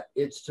will. That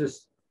it's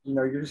just,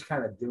 you're just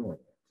kind of doing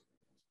it.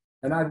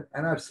 And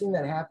I've seen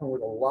that happen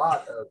with a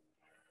lot of,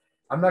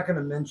 I'm not going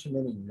to mention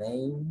any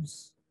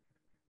names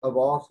of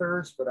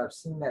authors, but I've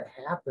seen that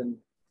happen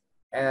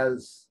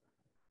as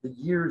the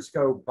years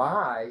go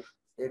by.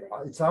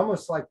 It's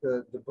almost like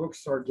the books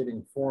start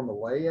getting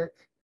formulaic.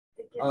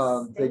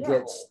 They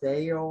get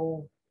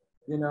stale,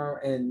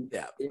 and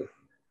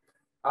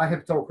I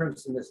have told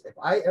Crimson this: if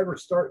I ever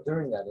start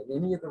doing that in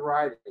any of the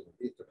writing,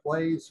 be it the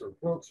plays or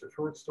books or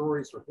short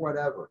stories or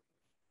whatever,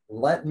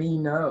 let me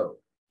know.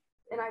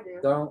 And I do.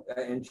 Don't,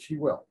 and she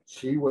will.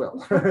 She's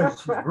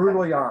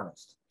brutally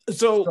honest.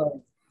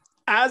 So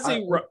as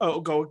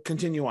go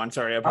continue on.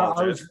 Sorry, I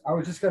apologize. I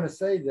was just going to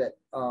say that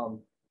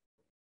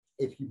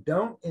if you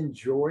don't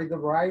enjoy the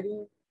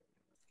writing,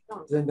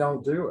 then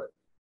don't do it.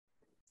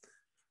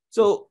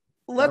 So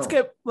let's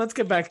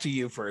get back to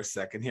you for a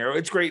second here.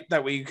 It's great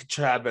that we could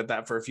chat about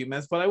that for a few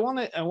minutes, but I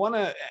want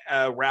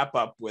to wrap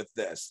up with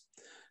this.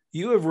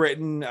 You have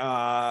written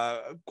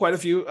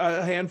quite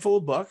a handful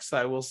of books,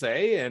 I will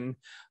say, and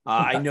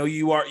I know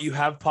you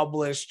have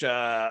published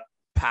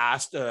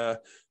past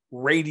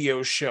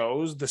radio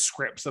shows, the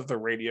scripts of the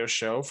radio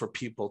show for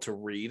people to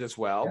read as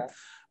well.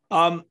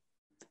 Yeah.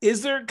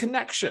 Is there a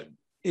connection?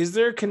 Is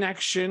there a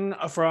connection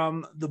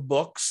from the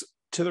books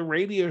to the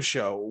radio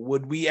show?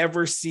 Would we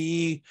ever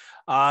see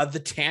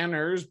the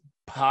Tanners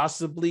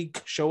possibly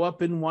show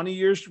up in one of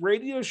your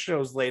radio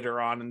shows later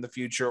on in the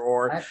future,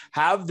 or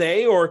have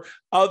they, or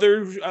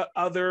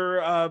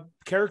other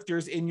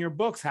characters in your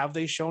books, have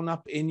they shown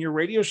up in your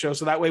radio show?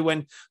 So that way,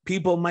 when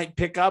people might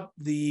pick up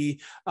the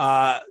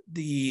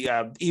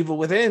Evil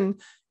Within,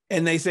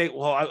 and they say,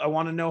 well, I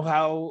want to know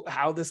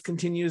how this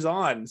continues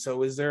on.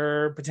 So is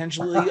there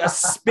potentially a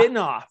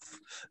spin-off?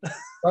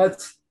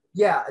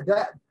 Yeah,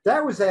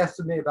 that was asked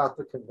of me about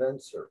The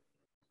Convincer.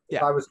 If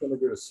Yeah. I was going to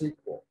do a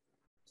sequel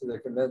to The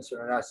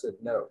Convincer, and I said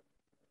no.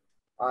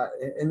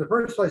 In the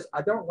first place,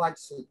 I don't like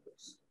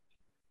sequels.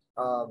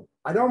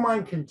 I don't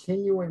mind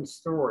continuing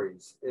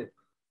stories if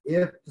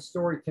the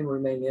story can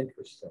remain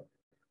interesting.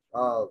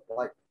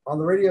 Like on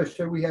the radio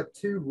show, we have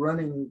 2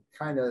 running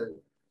kind of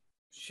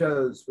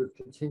shows with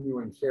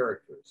continuing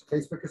characters.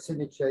 Casebook of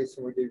Sidney Chase,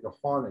 and we do the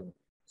Haunting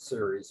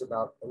series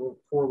about a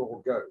poor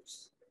little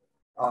ghost.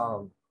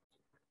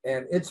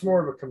 And it's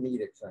more of a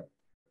comedic thing.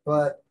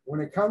 But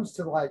when it comes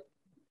to like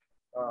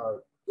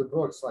the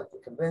books like The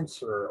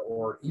Convincer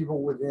or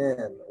Evil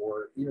Within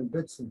or even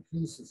Bits and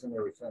Pieces and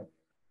everything,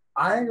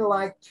 I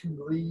like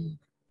to leave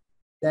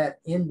that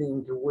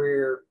ending to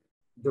where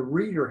the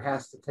reader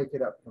has to take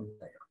it up from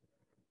there.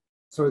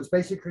 So it's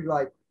basically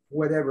like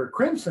whatever.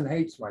 Crimson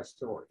hates my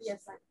stories.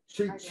 Yes,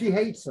 she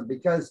hates them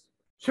because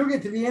she'll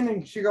get to the ending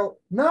and she'll go,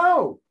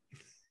 no.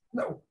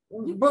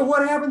 But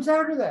what happens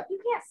after that? You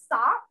can't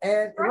stop.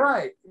 And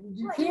right,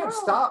 you can't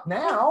stop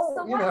now.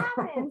 So what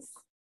happens?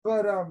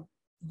 But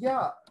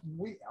yeah,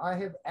 I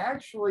have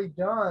actually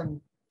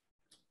done.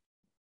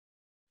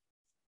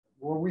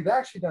 Well, we've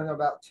actually done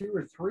about 2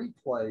 or 3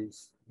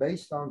 plays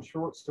based on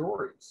short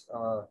stories.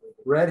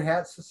 Red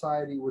Hat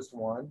Society was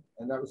one,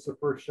 and that was the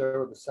first show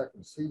of the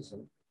 2nd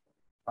season.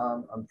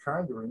 I'm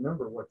trying to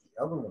remember what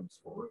the other ones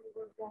were.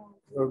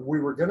 We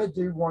were going to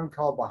do one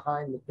called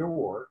Behind the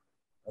Door,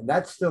 and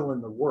that's still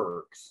in the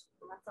works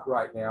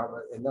right now.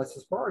 And that's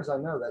as far as I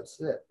know, that's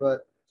it.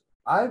 But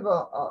I've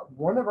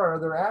one of our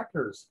other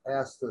actors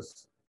asked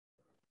us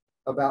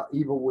about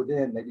Evil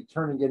Within, maybe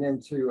turning it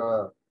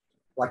into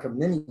like a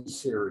mini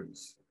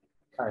series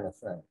kind of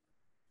thing.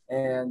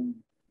 And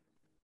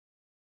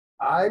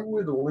I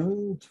would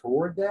lean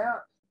toward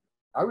that.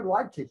 I would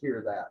like to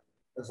hear that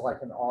as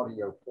like an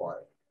audio play,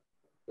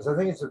 because I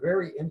think it's a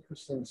very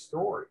interesting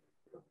story.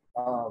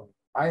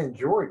 I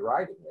enjoyed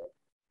writing it.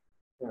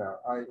 You know,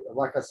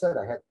 like I said,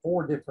 I had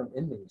 4 different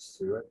endings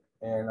to it,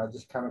 and I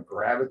just kind of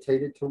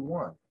gravitated to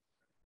one.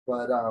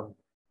 But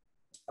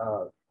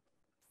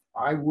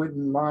I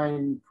wouldn't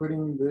mind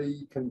putting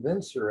The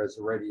Convincer as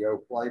a radio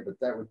play, but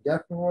that would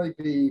definitely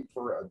be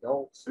for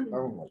adults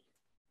only.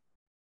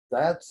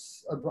 I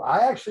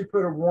actually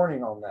put a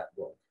warning on that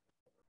book.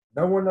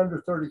 No one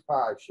under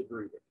 35 should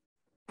read it.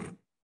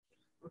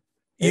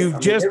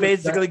 You've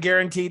basically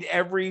guaranteed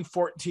every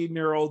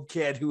 14-year-old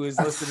kid who is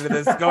listening to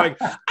this going,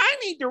 I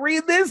need to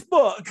read this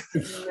book.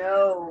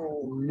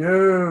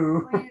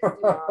 No.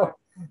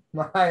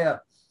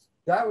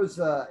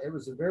 It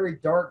was a very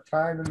dark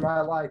time in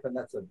my life, and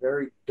that's a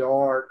very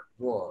dark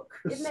book.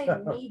 It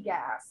made me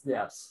gasp.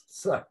 Yes.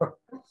 So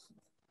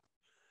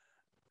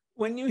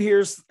when you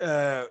hear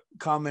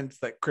comments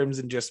that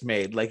Crimson just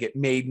made, like it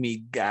made me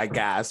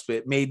gasp,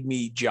 it made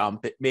me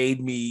jump, it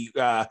made me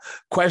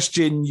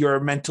question your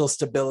mental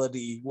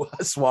stability,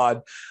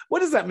 Swan. What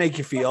does that make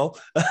you feel?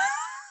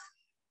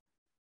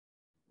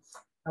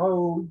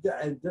 Oh,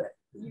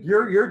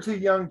 you're too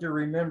young to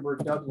remember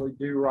Dudley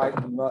Do Right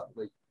and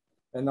Muttley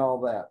and all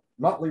that.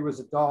 Muttley was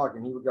a dog,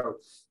 and he would go,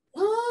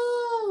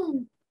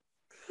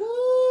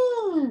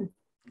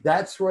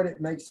 That's what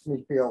it makes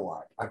me feel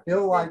like. I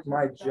feel like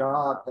my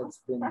job has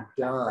been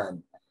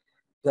done.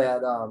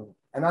 That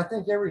and I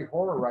think every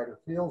horror writer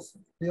feels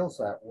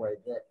that way.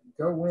 That you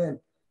go in,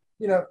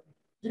 you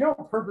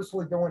don't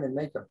purposely go in and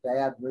make a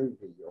bad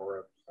movie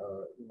or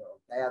a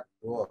bad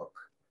book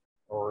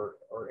or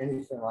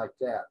anything like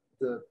that.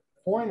 The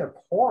point of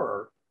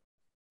horror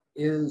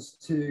is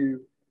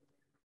to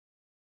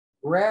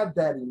grab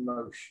that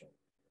emotion,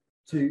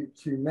 to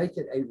make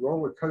it a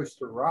roller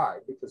coaster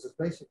ride, because it's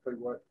basically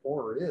what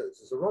horror is.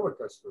 It's a roller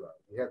coaster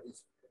ride. You have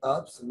these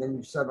ups, and then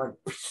you suddenly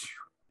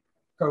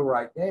go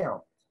right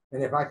down.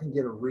 And if I can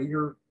get a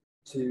reader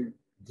to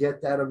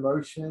get that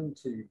emotion,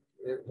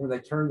 when they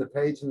turn the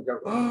page and go,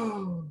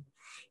 oh,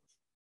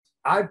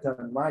 I've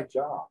done my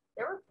job.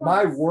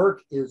 My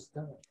work is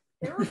done.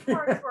 There were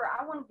parts where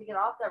I wanted to get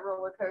off that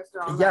roller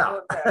coaster on that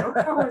book, though.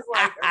 I was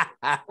like,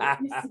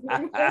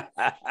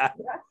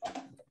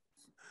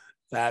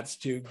 That's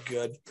too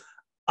good.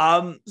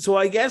 So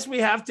I guess we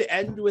have to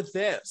end with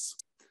this.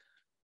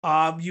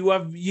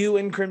 You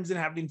and Crimson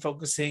have been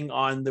focusing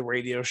on the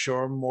radio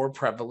show more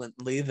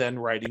prevalently than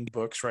writing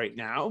books right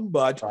now,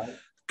 but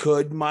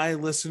could my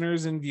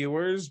listeners and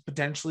viewers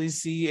potentially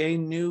see a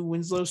new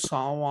Winslow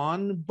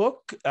Swan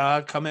book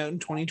come out in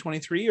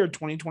 2023 or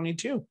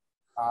 2022?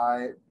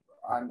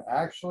 I'm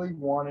actually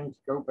wanting to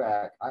go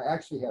back. I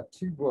actually have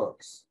 2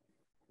 books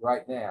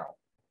right now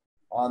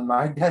on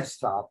my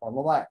desktop, on the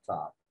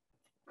laptop.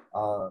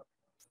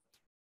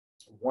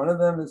 One of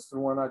them is the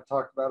one I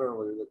talked about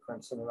earlier that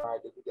Crimson and I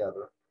did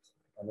together.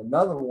 And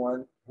another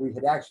one, we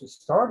had actually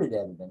started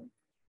editing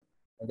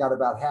and got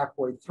about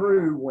halfway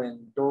through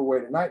when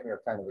Doorway to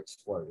Nightmare kind of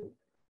exploded.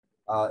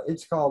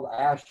 It's called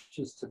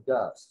Ashes to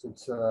Dust.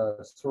 It's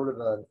sort of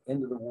an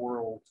end of the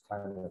world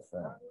kind of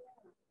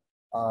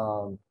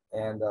thing.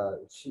 And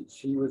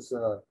she was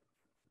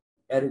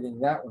editing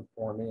that one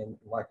for me. And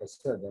like I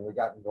said, then we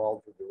got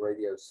involved with the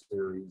radio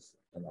series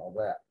and all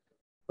that.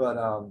 But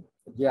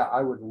yeah,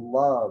 I would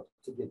love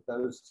to get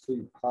those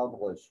two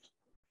published,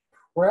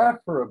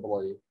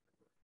 preferably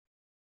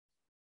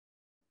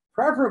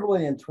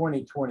in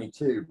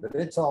 2022, but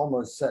it's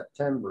almost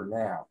September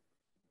now.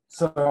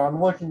 So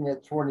I'm looking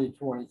at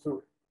 2023,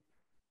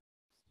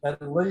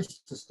 at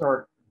least to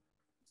start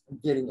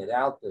getting it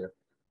out there.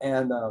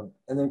 And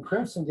then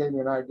Crimson gave me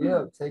an idea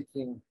of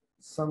taking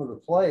some of the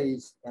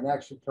plays and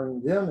actually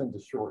turning them into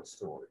short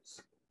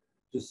stories,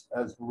 just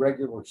as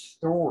regular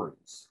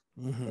stories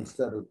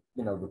instead of,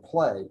 the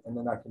play. And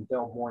then I can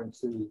delve more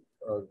into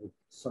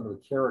some of the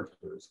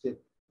characters, give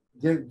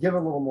a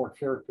little more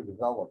character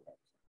development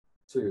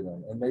to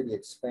them, and maybe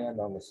expand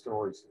on the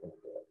stories a little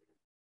bit.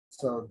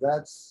 So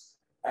that's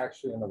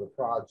actually another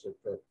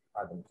project that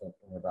I've been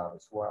thinking about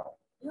as well.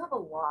 You have a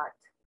lot.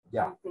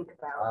 Yeah, to think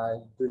about. I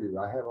do.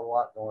 I have a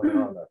lot going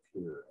on up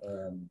here,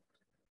 and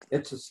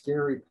it's a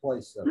scary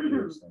place up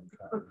here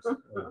sometimes.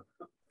 Yeah.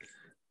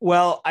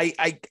 Well,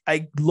 I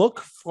look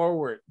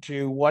forward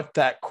to what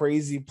that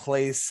crazy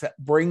place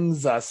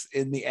brings us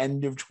in the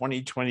end of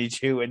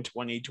 2022 and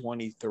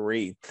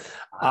 2023.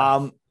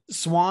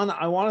 Swan,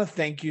 I want to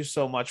thank you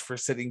so much for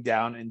sitting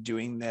down and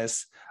doing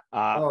this.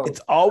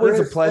 It's always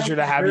Chris, a pleasure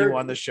to have you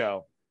on the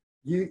show.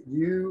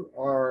 You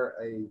are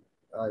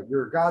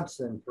you're a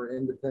godsend for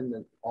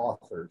independent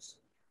authors.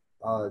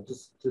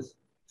 Just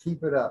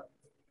keep it up.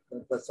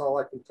 That's all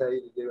I can tell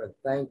you to do. And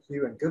thank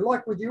you. And good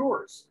luck with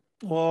yours.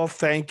 Well,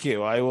 thank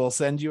you. I will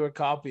send you a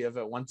copy of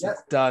it once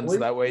it's done, please. So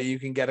that way you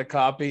can get a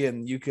copy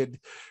and you could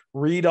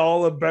read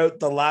all about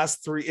the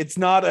last three. It's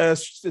not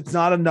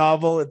a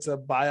novel, it's a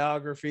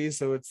biography.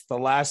 So it's the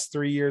last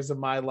 3 years of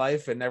my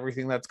life and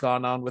everything that's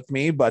gone on with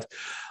me. But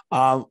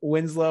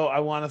Winslow,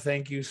 I want to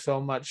thank you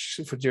so much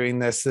for doing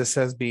this. This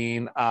has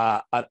been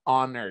an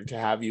honor to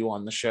have you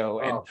on the show.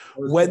 And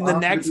when the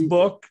next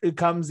book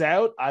comes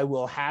out, I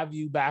will have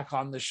you back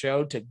on the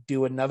show to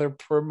do another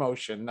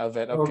promotion of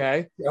it.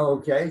 Okay.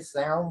 Okay.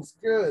 Sounds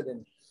good.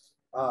 And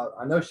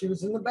I know she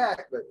was in the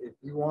back, but if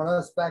you want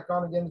us back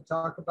on again to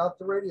talk about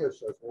the radio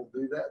shows, we'll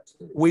do that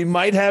too. We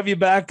might have you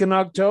back in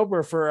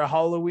October for a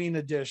Halloween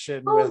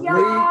edition.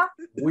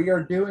 We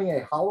are doing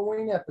a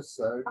Halloween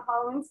episode. A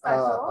Halloween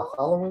special. A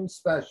Halloween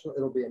special.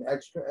 It'll be an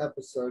extra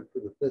episode for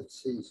the 5th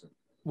season.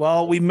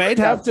 Well, we might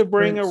have to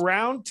bring a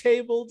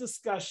roundtable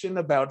discussion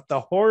about the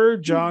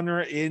horror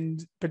genre in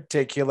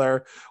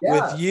particular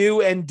with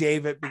you and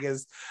David,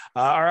 because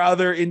our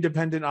other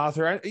independent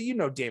author, you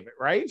know David,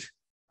 right?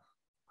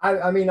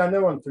 I mean, I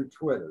know him through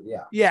Twitter.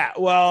 Yeah. Yeah.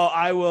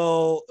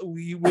 Well,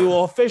 we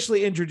will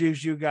officially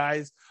introduce you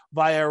guys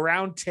via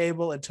round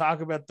table and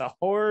talk about the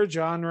horror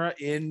genre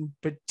in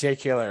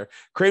particular.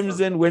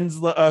 Crimson,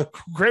 Winslow,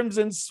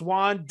 Crimson,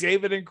 Swan,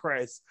 David, and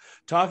Chris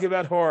talk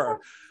about horror.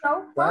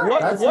 So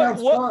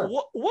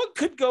what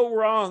could go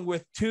wrong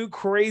with two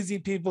crazy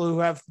people who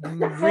have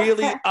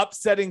really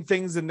upsetting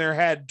things in their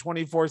head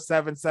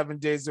 24/7, 7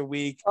 days a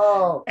week,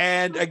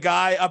 and a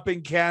guy up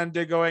in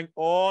Canada going,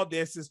 "Oh,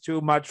 this is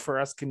too much for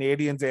us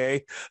Canadians,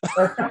 eh?"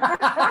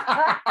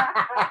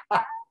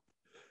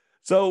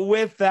 So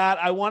with that,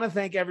 I want to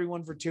thank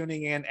everyone for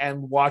tuning in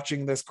and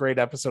watching this great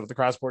episode of the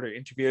Cross Border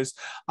Interviews.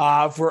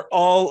 For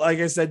all, like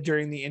I said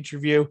during the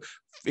interview,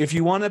 if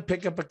you want to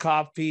pick up a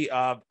copy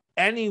of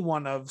any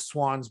one of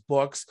Swan's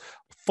books,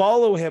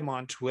 follow him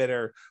on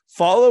Twitter,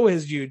 follow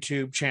his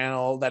YouTube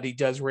channel that he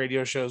does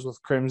radio shows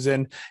with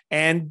Crimson,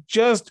 and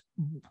just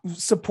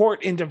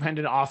support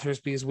independent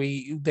authors, because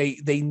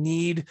they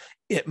need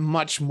it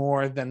much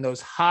more than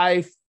those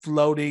high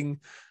floating.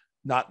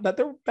 Not that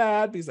they're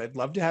bad, because I'd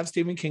love to have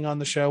Stephen King on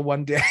the show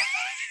one day,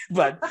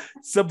 but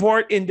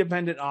support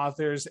independent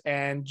authors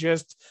and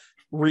just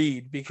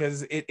read,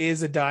 because it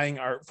is a dying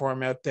art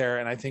form out there.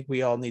 And I think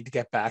we all need to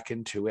get back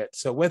into it.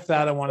 So with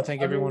that, I want to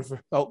thank everyone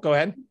for, go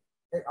ahead.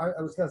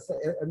 I was going to say,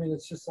 I mean,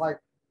 it's just like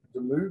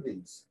the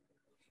movies,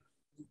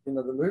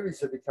 the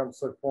movies have become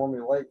so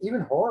formulaic,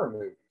 even horror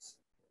movies.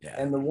 Yeah.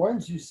 And the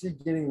ones you see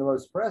getting the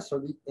most press are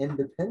the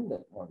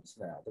independent ones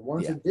now. The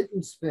ones that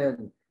didn't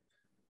spend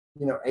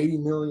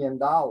 $80 million.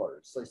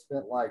 They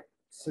spent like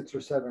 $6 or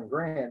 $7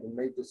 grand and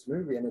made this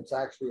movie, and it's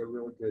actually a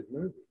really good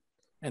movie.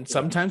 And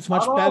sometimes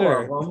much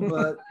better. Them,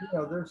 but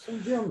there's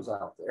some gems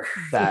out there.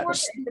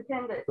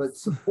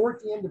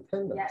 Support the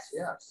independents.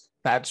 Yes.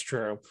 That's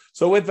true.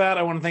 So with that,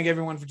 I want to thank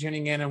everyone for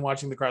tuning in and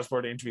watching the Cross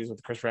Border Interviews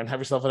with Chris Brown. Have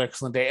yourself an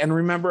excellent day. And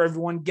remember,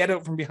 everyone, get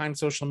out from behind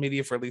social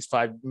media for at least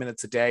 5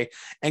 minutes a day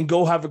and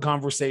go have a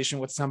conversation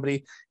with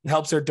somebody. It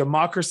helps our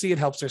democracy. It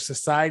helps our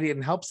society.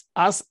 And helps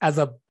us as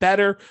a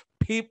better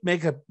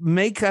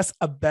make us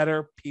a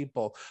better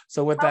people.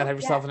 So with that, have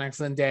yourself an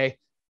excellent day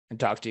and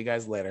talk to you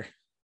guys later.